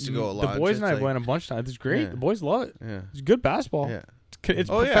 my dad used to go a lot. The boys and I It's went a bunch of times. It's great. Yeah. The boys love it. Yeah. It's good basketball. Yeah. It's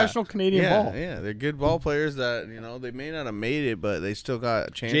Oh, yeah. professional Canadian yeah, ball. yeah, they're good ball players that they may not have made it, but they still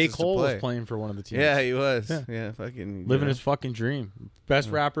got chances J. to Cole play. was playing for one of the teams. Yeah, he was. Yeah. Yeah, fucking Living his fucking dream. Best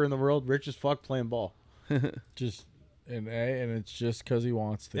rapper in the world, rich as fuck, playing ball. Just and it's just because he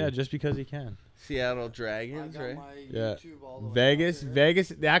wants to. Yeah, just because he can. Seattle I Dragons, got right? my Yeah. YouTube all the way Vegas, up here.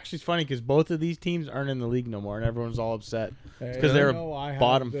 Vegas. Actually, it's funny because both of these teams aren't in the league no more, and everyone's all upset. Hey, 'cause they're you know I have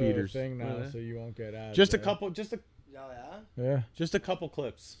bottom the feeders. Thing now, Really? so you won't get ads. Just a yeah. couple, Oh yeah. Yeah. just a couple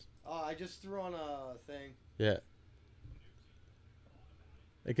clips. Oh, I just threw on a thing. Yeah.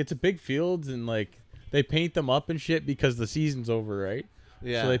 Like it's a big fields, and like they paint them up and shit because the season's over, right?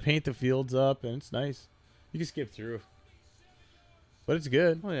 Yeah. So they paint the fields up, and it's nice. You can skip through, but it's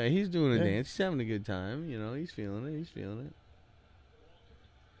good. Oh yeah, he's doing a Yeah. dance. He's having a good time. He's feeling it. He's feeling it.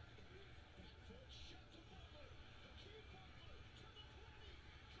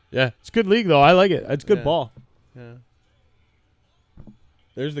 Yeah, it's a good league though. I like it. It's good Yeah. ball. Yeah.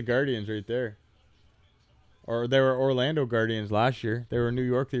 There's the Guardians right there. Or they were Orlando Guardians last year. They were New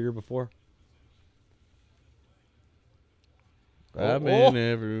York the year before. I've Oh, been oh.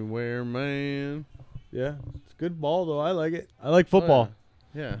 everywhere, man. Yeah, it's good ball though. I like it. I like football.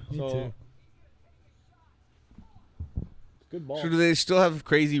 Yeah. Me So- too. It's good ball. So do they still have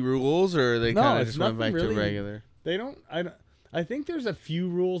crazy rules, or they No, kind of it's just went back nothing to really- regular? They don't. I think there's a few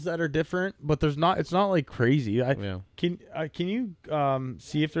rules that are different, but there's not. It's not like crazy. Yeah. Can you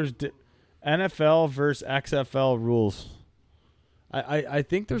see if there's NFL versus XFL rules? I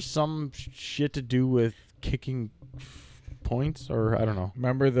think there's some shit to do with kicking points, or I don't know.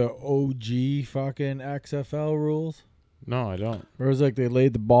 Remember the OG fucking XFL rules? No, I don't. Where it was like they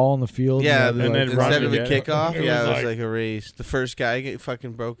laid the ball on the field. Yeah, and then then they'd run instead of a to get it. kickoff, It yeah, was it was like- like a race. The first guy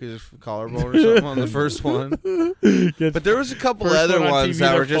fucking broke his collarbone or something on the first one. But there was a couple First other one on ones TV, that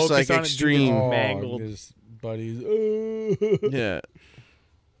they're were just like focused on it, extreme. dude. oh, mangled. his buddies. Yeah.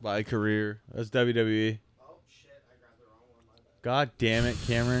 By career. That's WWE. Oh shit! I grabbed the wrong one. My bad. God damn it,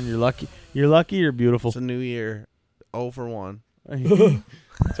 Cameron! You're lucky. You're lucky. You're beautiful. It's a new year. 0 for 1.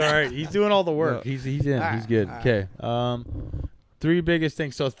 It's all right. He's doing all the work. Yeah. He's in. He's good. Okay. 3 biggest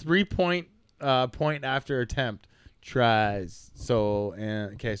things. So 3-point point after attempt tries. So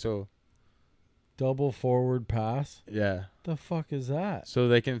so Double forward pass. yeah. The fuck is that? So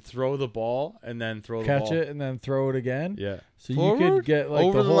they can throw the ball and then throw the ball. Catch it and then throw it again. Yeah. So you Forward? could get like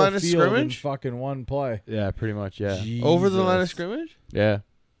Over the the whole line of field in scrimmage? fucking one play. Yeah. Pretty much. Yeah. Over the line of Jesus. scrimmage? Yeah.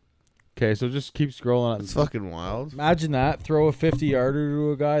 Okay. So just keep scrolling. It's fucking wild. Imagine that. Throw a 50-yarder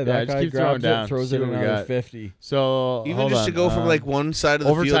to a guy. That just guy keep throwing grabs down. it, throws See it what we another got. 50. So Even hold just on. to go from like one side of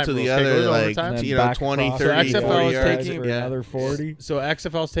the overtime field to the rules. Okay, other, go to like, overtime. And then back 20, across 30, So XFL 40 is yards. taking- for Yeah. another 40. So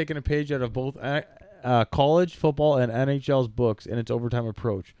XFL's taking a page out of both college football and NHL's books in its overtime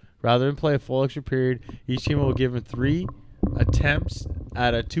approach. Rather than play a full extra period, each team will be given 3 attempts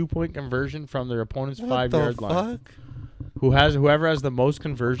at a 2-point conversion from their opponent's What 5-yard the line. fuck? Whoever has the most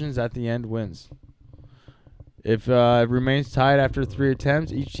conversions at the end wins. If it remains tied after 3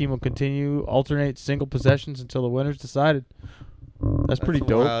 attempts, each team will continue alternate single possessions until the winner's decided. That's pretty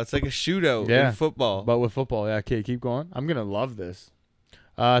dope. Wow, it's like a shootout Yeah. in football. But with football, yeah. Okay, keep going. I'm gonna love this.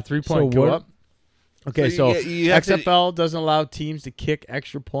 3-point So go what- up. Okay, so you have to- XFL doesn't allow teams to kick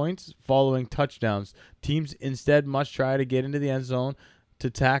extra points following touchdowns. Teams instead must try to get into the end zone to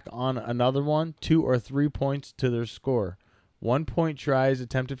tack on another 1, 2, or 3 points to their score. 1-point tries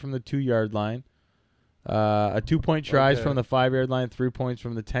attempted from the 2-yard line. A 2-point tries Okay. from the 5-yard line, 3 points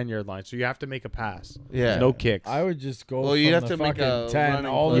from the 10-yard line. So you have to make a pass. Yeah. No kicks. I would just go Well, from you have the to make fucking a 10 running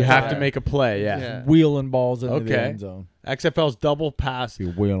all play. the you have to time. make a play, yeah. Yeah. Wheeling balls into the Okay. end zone. XFL's double pass. You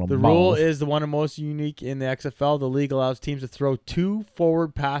wheeling The rule is the one most unique in the XFL. The league allows teams to throw 2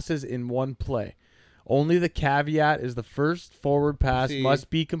 forward passes in one play. Only the caveat is the first forward pass See. must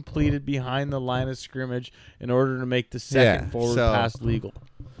be completed behind the line of scrimmage in order to make the second Yeah, forward so pass legal.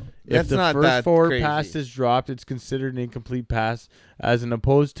 If that's the not first that forward crazy. pass is dropped, it's considered an incomplete pass as an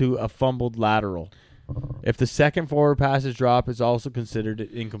opposed to a fumbled lateral. If the second forward pass is dropped, it's also considered an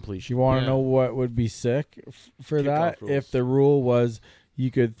incompletion. You want to Yeah. know what would be sick for Kickoff that? rules. If the rule was you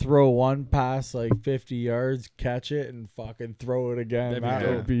could throw one pass like 50 yards, catch it, and fucking throw it again. That'd be That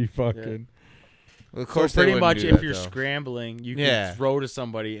good. would be fucking. Well, of So course, they pretty wouldn't much, do if that, you're though. scrambling, you Yeah. can throw to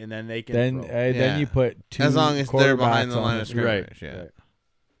somebody, and then they can Then throw. then Yeah. you put two. As long as they're behind quarterbacks the on line it. of scrimmage, yeah. Right.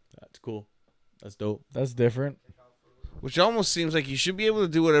 That's cool. That's dope. That's different. Which almost seems like you should be able to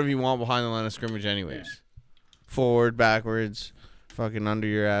do whatever you want behind the line of scrimmage, anyways. Forward, backwards, fucking under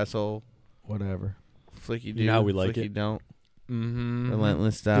your asshole, Whatever. flicky do, You know how we like flicky it. don't, Mm-hmm.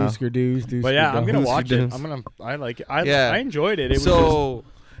 relentless style. Doosker doos. But yeah, I'm gonna Deuce watch Deuce. it. I like it. I Yeah. enjoyed it. It was So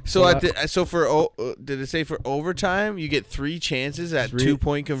So at did it say for overtime you get 3 chances at Three-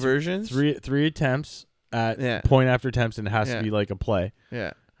 2-point conversions? three attempts at Yeah. point after attempts, and it has Yeah. to be like a play.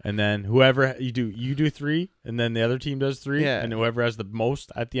 Yeah. And then whoever you do 3, and then the other team does 3, Yeah. and whoever has the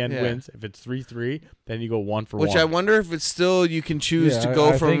most at the end Yeah. wins. If it's 3-3, then you go 1 for Which 1. I wonder if it's still you can choose to go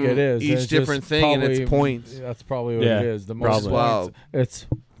I from think it is. each It's different just thing and probably- it's points. That's probably what Yeah, it is. The most probably. points. Wow. It's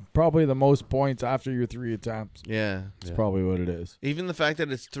probably the most points after your 3 attempts. Yeah. That's Yeah. probably what it is. Even the fact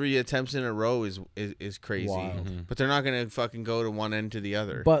that it's 3 attempts in a row is crazy. Wild. Mhm. But they're not gonna fucking go to one end to the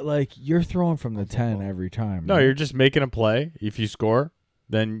other. But like you're throwing from the 10 every time. No, right? you're just making a play. If you score,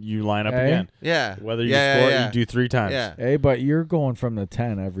 then you line up Hey? again. yeah. Whether you Yeah, score, yeah, you do 3 times. Yeah. Hey, but you're going from the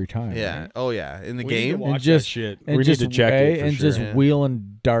 10 every time. Yeah. right? Oh yeah. In the We need to game. watch just- that shit. And We just, need to check hey, it for and sure. just Yeah.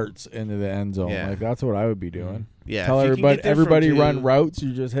 wheeling darts into the end zone. Yeah. Like that's what I would be doing. Yeah. Tell if you can everybody get there from everybody 2 run routes,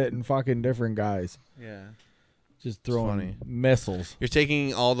 you're just hitting fucking different guys. Yeah. Just funny. throwing missiles. You're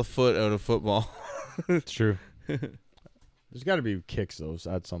taking all the foot out of football. It's true. There's got to be kicks those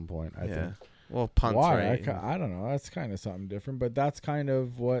at some point. I yeah. think. Well, punts, Why? right? I don't know. That's kind of something different, but that's kind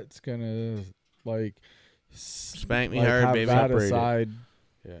of what's gonna like Spank me like, hard, have baby. that Separate it. aside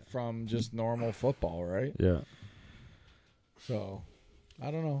Yeah. from just normal football, right? Yeah. So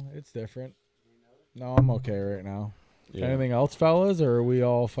I don't know. It's different. No, I'm okay right now. Yeah. Anything else, fellas, or are we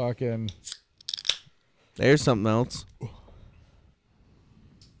all fucking? There's something else.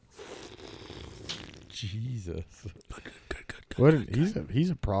 Jesus. What? He's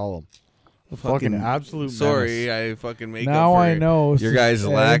a problem. A fucking absolute. Sorry, menace. I fucking make Now up for I know your guys' hey,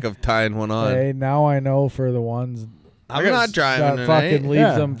 lack of tying one on. Hey, now I know for the ones I'm not driving that tonight. fucking leaves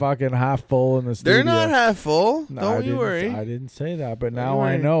Yeah. them fucking half full in the studio. They're not half full. No, Don't I you didn't- worry. I didn't say that, but Don't now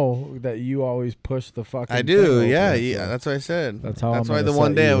I worry. know that you always push the fucking. I thing do. open, Yeah, so yeah. That's what I said. That's how That's I'm why gonna the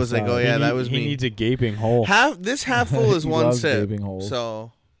one set day you I was like, aside. oh yeah, that was He me. needs a gaping hole. This half full is He one loves sip. gaping holes.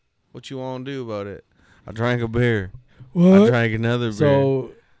 So, what you want to do about it? I drank a beer. I What? drank another beer.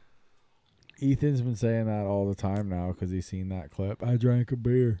 So Ethan's been saying that all the time now because he's seen that clip. I drank a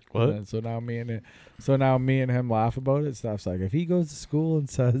beer. What? And then, so now me and him laugh about it. Stuff's like if he goes to school and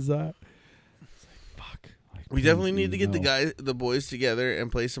says that, it's like fuck. Like, We please, definitely need to Ethan, get no. the boys together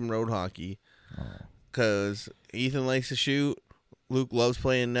and play some road hockey. Oh. Cause Ethan likes to shoot. Luke loves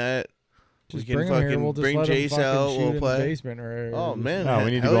playing net. Just we can bring him here. fucking We'll just bring let him Jace fucking out. shoot We'll in play. the basement or Oh man, No,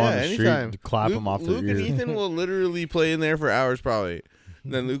 we need to hell go yeah, on the street anytime. and clap Luke, them off their Luke ears. and Ethan will literally play in there for hours probably.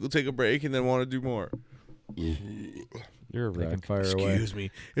 Then Luke will take a break and then want to do more. You're a They can wreck. fire away. Excuse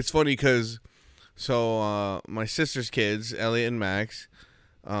me. It's funny because my sister's kids, Elliot and Max,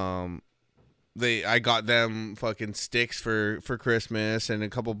 I got them fucking sticks for Christmas and a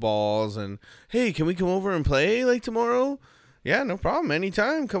couple balls and hey, can we come over and play like tomorrow? Yeah, no problem.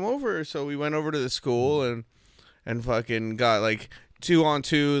 Anytime, come over. So we went over to the school and fucking got like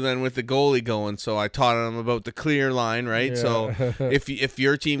 2-on-2 then with the goalie going. So I taught them about the clear line, right? So if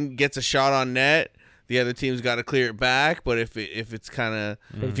your team gets a shot on net, the other team's got to clear it back. But if it's kind of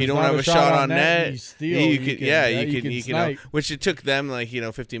if you it's don't not have a shot on net, you steal. you You can can- yeah yeah, you you can can you can snipe. which it took them like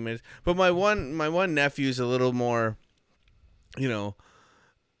 15 minutes. But my one nephew's a little more,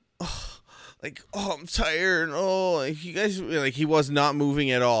 like, oh, I'm tired. Oh, like, you guys, like, he was not moving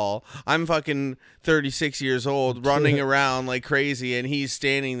at all. I'm fucking 36 years old, running around like crazy, and he's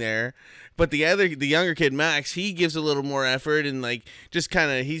standing there. But the younger kid, Max, he gives a little more effort and like just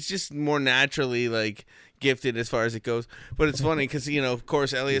kind of, he's just more naturally like gifted as far as it goes. But it's funny because of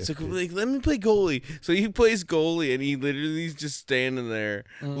course Elliot's like, let me play goalie. So he plays goalie and he literally is just standing there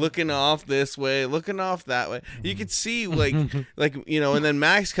looking off this way, looking off that way. You could see like and then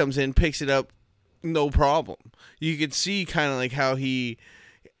Max comes in, picks it up, no problem. You could see kind of like how he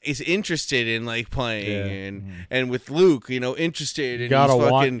is interested in like playing and with Luke, interested and You gotta he's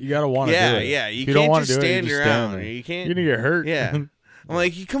want. fucking You gotta want to yeah, do it. yeah. You If don't can't wanna just do it, stand you just around. there. You can't. You're gonna get hurt. Yeah. I'm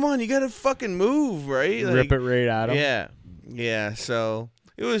like, come on, you gotta fucking move, right? Like, Rip it right at him. yeah, yeah. So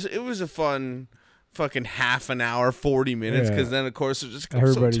it was a fun fucking half an hour, 40 minutes, because Yeah. then of course it's just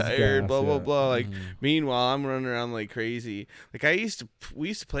Everybody's so tired, gassed, blah blah yeah. blah. Like meanwhile, I'm running around like crazy. Like we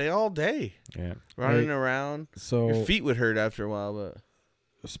used to play all day, Yeah. running around. So Your feet would hurt after a while, but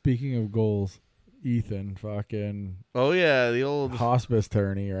speaking of goals, Ethan, fucking Oh yeah, the old. hospice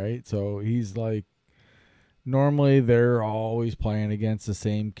tourney, right? So he's like, normally they're always playing against the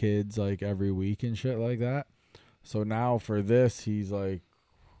same kids like every week and shit like that. So now for this, he's like,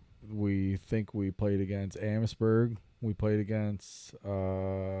 we think we played against Amherstburg. We played against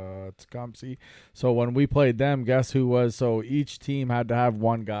Tecumseh. So when we played them, guess who was? So each team had to have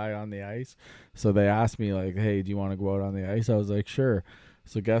one guy on the ice. So they asked me like, "Hey, do you want to go out on the ice?" I was like, "Sure."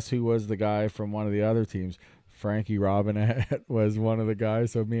 So guess who was the guy from one of the other teams? Frankie Robinette was one of the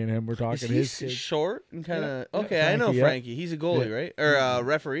guys. So me and him were Is talking. he His kids. short and kind of Yeah, okay? I know Frankie, yeah. Frankie. He's a goalie, right? Or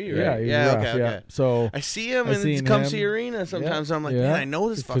referee, right? Yeah, he's a ref, okay, yeah. okay. So I see him I in the seen Tecumseh him. Arena sometimes. I'm like, yeah, man, I know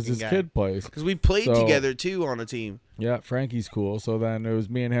this because fucking his guy. kid plays. Because we played So- together too on a team. Yeah, Frankie's cool. So then it was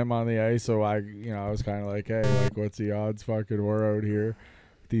me and him on the ice. So I was kind of like, hey, like, what's the odds? Fucking, we're out here,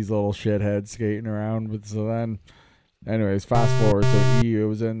 these little shitheads skating around. But so then, anyways, fast forward. So it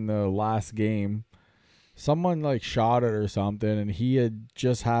was in the last game. Someone like shot it or something, and he had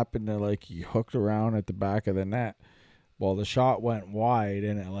just happened to like he hooked around at the back of the net. Well, the shot went wide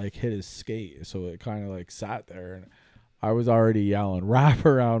and it like hit his skate, so it kind of like sat there. And I was already yelling, wrap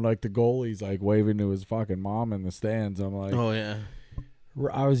around, like the goalie's like waving to his fucking mom in the stands. I'm like, Oh yeah.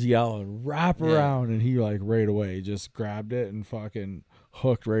 I was yelling, wrap Yeah. around, and he like right away just grabbed it and fucking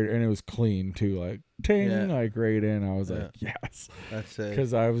hooked right, and it was clean too, like ting, Yeah. like right in. I was Yeah. like, yes, That's it.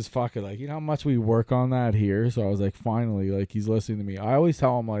 because I was fucking like, you know how much we work on that here. So I was like, finally, like he's listening to me. I always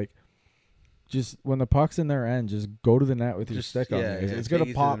tell him like, just when the puck's in their end, just go to the net with your Just- stick on yeah, it. yeah, It's take gonna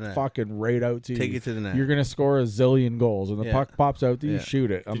it to pop the net. fucking right out to Take you. it to the net. You're gonna score a zillion goals, and the Yeah. puck pops out to you. Yeah.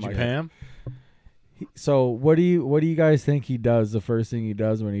 Shoot it. I'm Did you like, pay him? so what do you guys think he does? The first thing he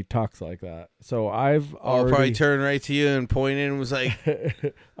does when he tucks like that. So I've I'll probably already turn right to you and point in and was like,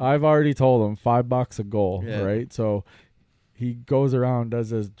 I've already told him $5 a goal, Yeah. right? So he goes around, does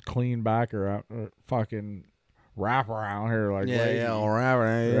his clean back around, fucking wrap around here, like yeah, lady, yeah, all right,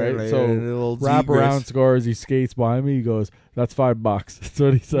 right? So wrap around scores. He skates by me. He goes, "That's $5." That's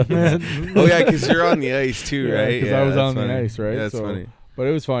what he said. Oh yeah, because you're on the ice too, Yeah, right? 'cause I was that's on the funny. ice, right? Yeah, that's So- funny. But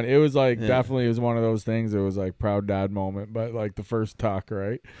it was fun. It was like Yeah. definitely it was one of those things. It was like proud dad moment, but like the first tuck,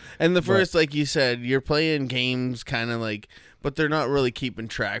 right? And the first, like you said, you're playing games kind of like, but they're not really keeping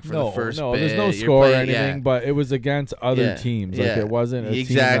track for the first no, bit. there's no You're score or playing- anything, yeah. but it was against other Yeah, teams. yeah. Like it wasn't a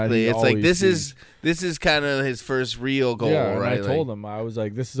Exactly. Team that It's he like always this is kind of his first real goal, yeah, right? and I told him, I was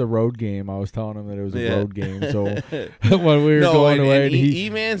like, "This is a road game." I was telling him that it was a Yeah. road game. So when we were no, going and, away, and and he,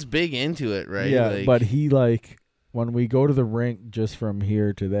 E-Man's big into it, right? yeah, Like, but he like when we go to the rink just from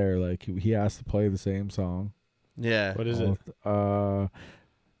here to there, like he has to play the same song. yeah. What is it?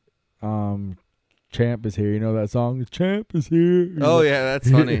 Champ is here. You know that song? The Champ is here. Oh yeah,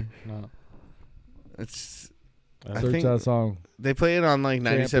 that's funny. No. It's I Search think- that song. they play it on like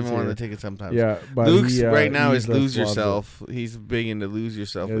Champ is 97.1 here. the ticket sometimes. Yeah, but Luke's he, right now he is just Lose loves it. Yourself. He's big into Lose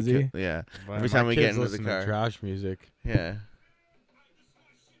Yourself. Is We he? could- Yeah, But Every my time we get kids into the listen to car. trash music. yeah.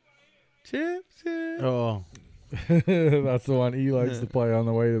 Chip, chip. Oh, That's the one he likes to play on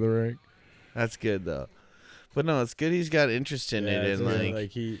the way to the rink. That's good though. But no, it's good he's got interest in it, and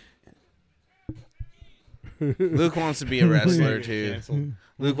like he Luke wants to be a wrestler Get too. canceled.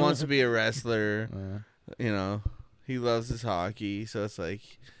 Luke wants to be a wrestler. Uh, You know, he loves his hockey, so it's like,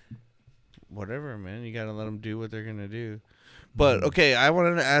 whatever, man. You gotta let them do what they're gonna do. But okay, I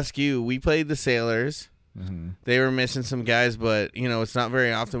wanted to ask you. We played the Sailors. Mm-hmm. They were missing some guys, but you know, it's not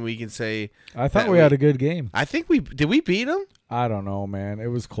very often we can say. I thought That we we- had a good game. I think we did. We beat them. I don't know, man. It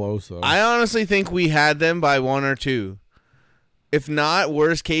was close though. I honestly think we had them by 1 or 2. If not,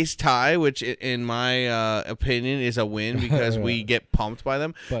 worst case tie, which in my opinion is a win because we get pumped by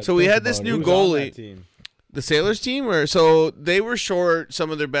them. But So we think had this about new it. who's on goalie. that team? The Sailors team, or so they were short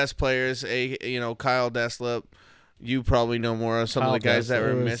some of their best players. Kyle Deslip. You probably know more of some Kyle of the guys that Deslip.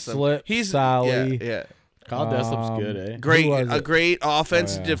 were It was missing. Slip, He's Sally. yeah. Kyle Deslip's good, eh? Great, was a it? great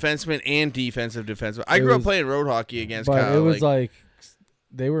offensive Oh, yeah. defenseman and defensive defenseman. I It grew up was- playing road hockey against But Kyle. it was like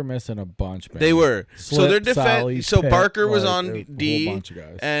they were missing a bunch, man. they were. So Slip, their defense. Sally, So Pitt, Barker was like, on a D, whole bunch of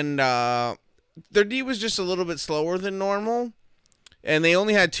guys. and their D was just a little bit slower than normal, and they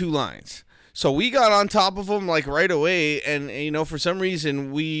only had 2 lines. So we got on top of them like right away, and for some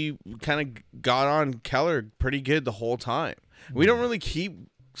reason we kind of got on Keller pretty good the whole time. We don't really keep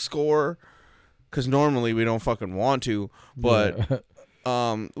score because normally we don't fucking want to, but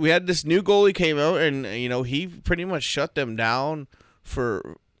Yeah. we had this new goalie came out, and he pretty much shut them down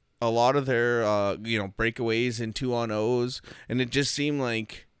for a lot of their breakaways and 2-on-0s, and it just seemed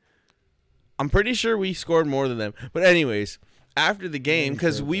like I'm pretty sure we scored more than them. But anyways, after the game,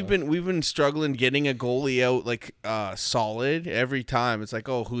 because we've been struggling getting a goalie out like solid every time. It's like,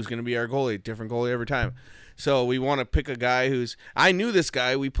 oh, who's gonna be our goalie? Different goalie every time. So we want to pick a guy who's. I knew this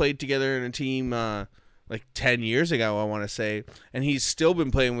guy. We played together in a team like 10 years ago, I want to say, and he's still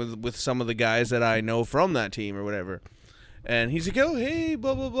been playing with some of the guys that I know from that team or whatever. And he's like, oh, hey,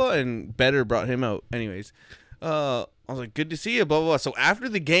 blah blah blah, and Better brought him out. Anyways, I was like, good to see you, blah blah blah. So after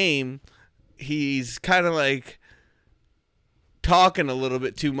the game, he's kind of like talking a little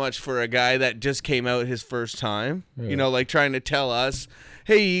bit too much for a guy that just came out his first time. Yeah. You know, like trying to tell us,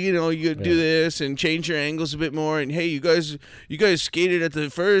 hey, you know, you do this and change your angles a bit more, and hey, you guys skated at the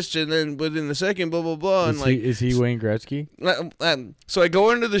first and then within the second, blah blah blah, and Is he Wayne Gretzky? So I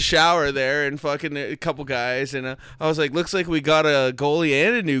go into the shower there and fucking a couple guys, and I was like, looks like we got a goalie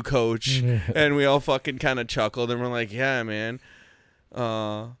and a new coach, and we all fucking kind of chuckled, and we're like, yeah, man.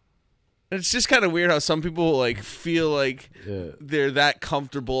 It's just kind of weird how some people like feel like they're that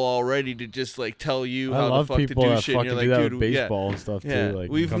comfortable already to just like tell you how the fuck to do shit. And you're like, dude, baseball and stuff too. Like,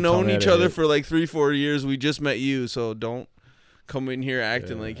 we've known each other for like 3-4 years. We just met you, so don't come in here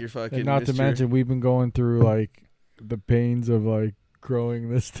acting like you're fucking. And not to mention, we've been going through like the pains of like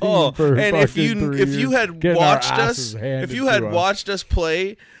growing this team. Oh, for and if you had watched us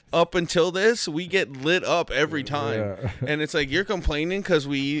play up until this, we get lit up every time. Yeah. And it's like you're complaining because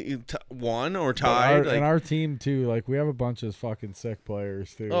we won or tied. And our team too, like we have a bunch of fucking sick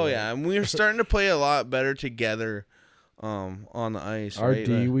players too. Oh yeah, and we're starting to play a lot better together on the ice. Our right?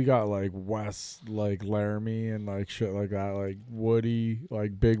 D, we got like Wes, like Laramie, and like shit like that, like Woody,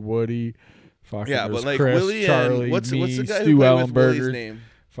 like Big Woody. Fucking yeah, but like Chris, Willie Charlie, and what's the guy Stu who played with Willie's Ellenberger, name?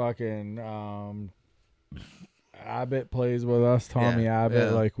 Fucking Abbott plays with us. Tommy Abbott.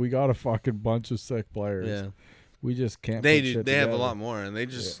 yeah. Like we got a fucking bunch of sick players. Yeah, we just can't. they put do. shit They have a together. lot more, and they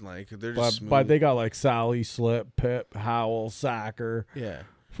just like they're just smooth. But they got like Sally, Slip, Pip, Howell, Sacker, yeah.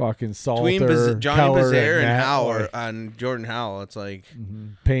 fucking Salter, Between Johnny Keller, Bazaar and Nat, Howell like, and Jordan Howell, it's like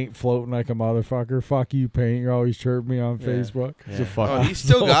Paint floating like a motherfucker. Fuck you, Paint. You're always chirping me on Facebook. He's a fucking oh, he's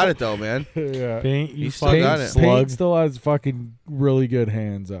still got it though, man. Yeah. Paint. You He's still fucking got it. slug. Paint still has fucking really good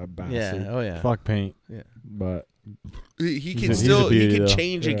hands at Bassett. Yeah. Oh yeah. Fuck Paint. But He can he's a still beauty, though.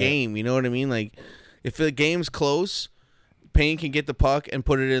 change a Yeah. game. You know what I mean? Like if the game's close, Payne can get the puck and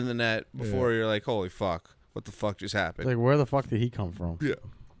put it in the net before you're like, holy fuck, what the fuck just happened? Like, where the fuck did he come from? Yeah.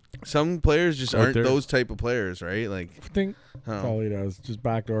 Some players just Right aren't there. those type of players, right? Like, think I don't that's know. all he does. Just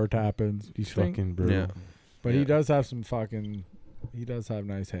backdoor tap-ins. He's Think. fucking brutal. Yeah. But Yeah. he does have some fucking. He does have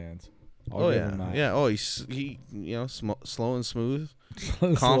nice hands. I'll Oh give yeah, him that. yeah. Oh, he you know, slow and smooth,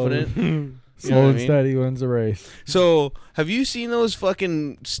 Slow- confident. Slow You know what I and mean? steady wins the race. So, have you seen those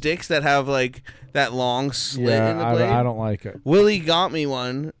fucking sticks that have like that long slit in the blade? I don't like it. Willie got me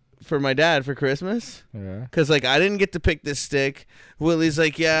one for my dad for Christmas. Yeah. Cause like I didn't get to pick this stick. Willie's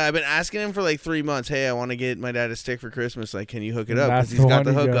like, yeah, I've been asking him for like 3 months. Hey, I want to get my dad a stick for Christmas. Like, can you hook it up? That's Because he's got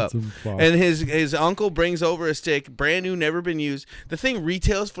one the he hookup. some fuck. And his uncle brings over a stick, brand new, never been used. The thing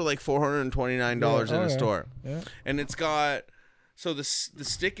retails for like $429 Yeah, in a store, Yeah. and it's got. So the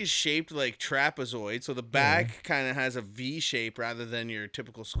stick is shaped like trapezoid. So the back kind of has a V shape rather than your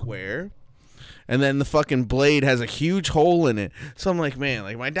typical square. And then the fucking blade has a huge hole in it. So I'm like, man,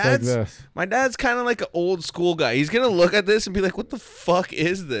 like my dad's this. kind of like an old school guy. He's gonna look at this and be like, what the fuck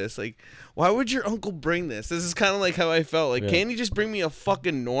is this? Like, why would your uncle bring this? This is kind of like how I felt. Like, can't he just bring me a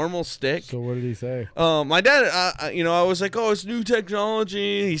fucking normal stick? So what did he say? My dad, you know, I was like, oh, it's new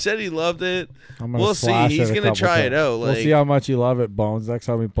technology. He said he loved it. I'm gonna We'll see. slash He's it a gonna couple try it times. out. We'll Like, see how much you love it, Bones. Next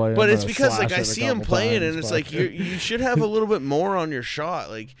time we play. but I'm it's gonna because slash like I it a see him couple playing, times, and it's fuck. like you should have a little bit more on your shot.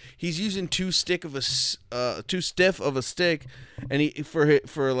 Like he's using too stiff of a stick, and he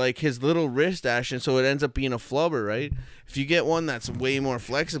for like his little wrist action, so it ends up being a flubber, right? If you get one that's way more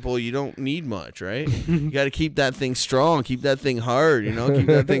flexible, you don't need much, right? You got to keep that thing strong, keep that thing hard, you know, keep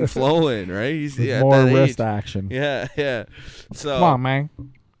that thing flowing, right? He's With at more that wrist age. action. Yeah, yeah. So Come on, man.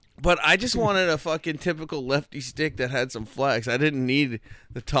 but I just wanted a fucking typical lefty stick that had some flex. I didn't need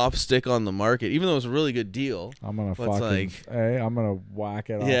the top stick on the market, even though it was a really good deal. I'm gonna But it's fucking. like- Hey, I'm gonna whack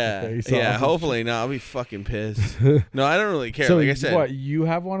it off Yeah, the face. yeah. off. Hopefully not. I'll be fucking pissed. No, I don't really care. So like I said, what? You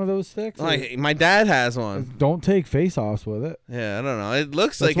have one of those sticks? Or- like my dad has one. Don't take face offs with it. Yeah, I don't know. It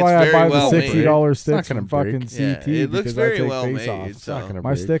looks That's like why it's I very buy the well $60 made. not sticks gonna from fucking break. CT. Yeah, it looks because very I take well face made. offs. It's not So. gonna My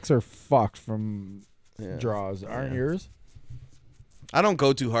break. sticks are fucked from Yeah. draws. Aren't Yeah. yours? I don't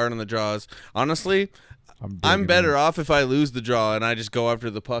go too hard on the draws. Honestly, I'm bringing better them. off if I lose the draw and I just go after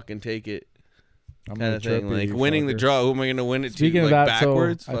the puck and take it. I'm kind gonna of thing. trip you, Like you winning the fucker. draw. Who am I going to win it Speaking to? of Like that,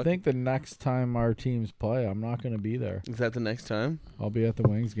 backwards? so I think the next time our teams play, I'm not going to be there. Is that the next time? I'll be at the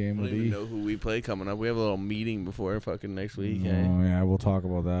Wings I game don't with even E. know who we play coming up. We have a little meeting before fucking next week. Oh Eh? yeah, we'll talk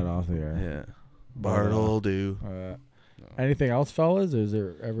about that off the air. Yeah. Bartle do. Anything else, fellas? Or is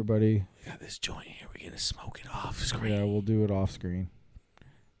there everybody? We got this joint here. We're going to smoke it off screen. Yeah, we'll do it off screen.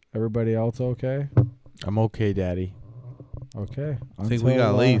 Everybody else okay? I'm okay, Daddy. Okay. I think we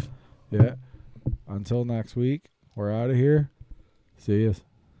got to leave. Yeah. Until next week, we're out of here. See ya.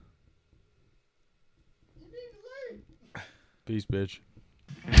 Peace, bitch.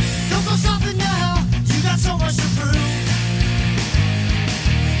 Don't go shopping now. You got so much to prove.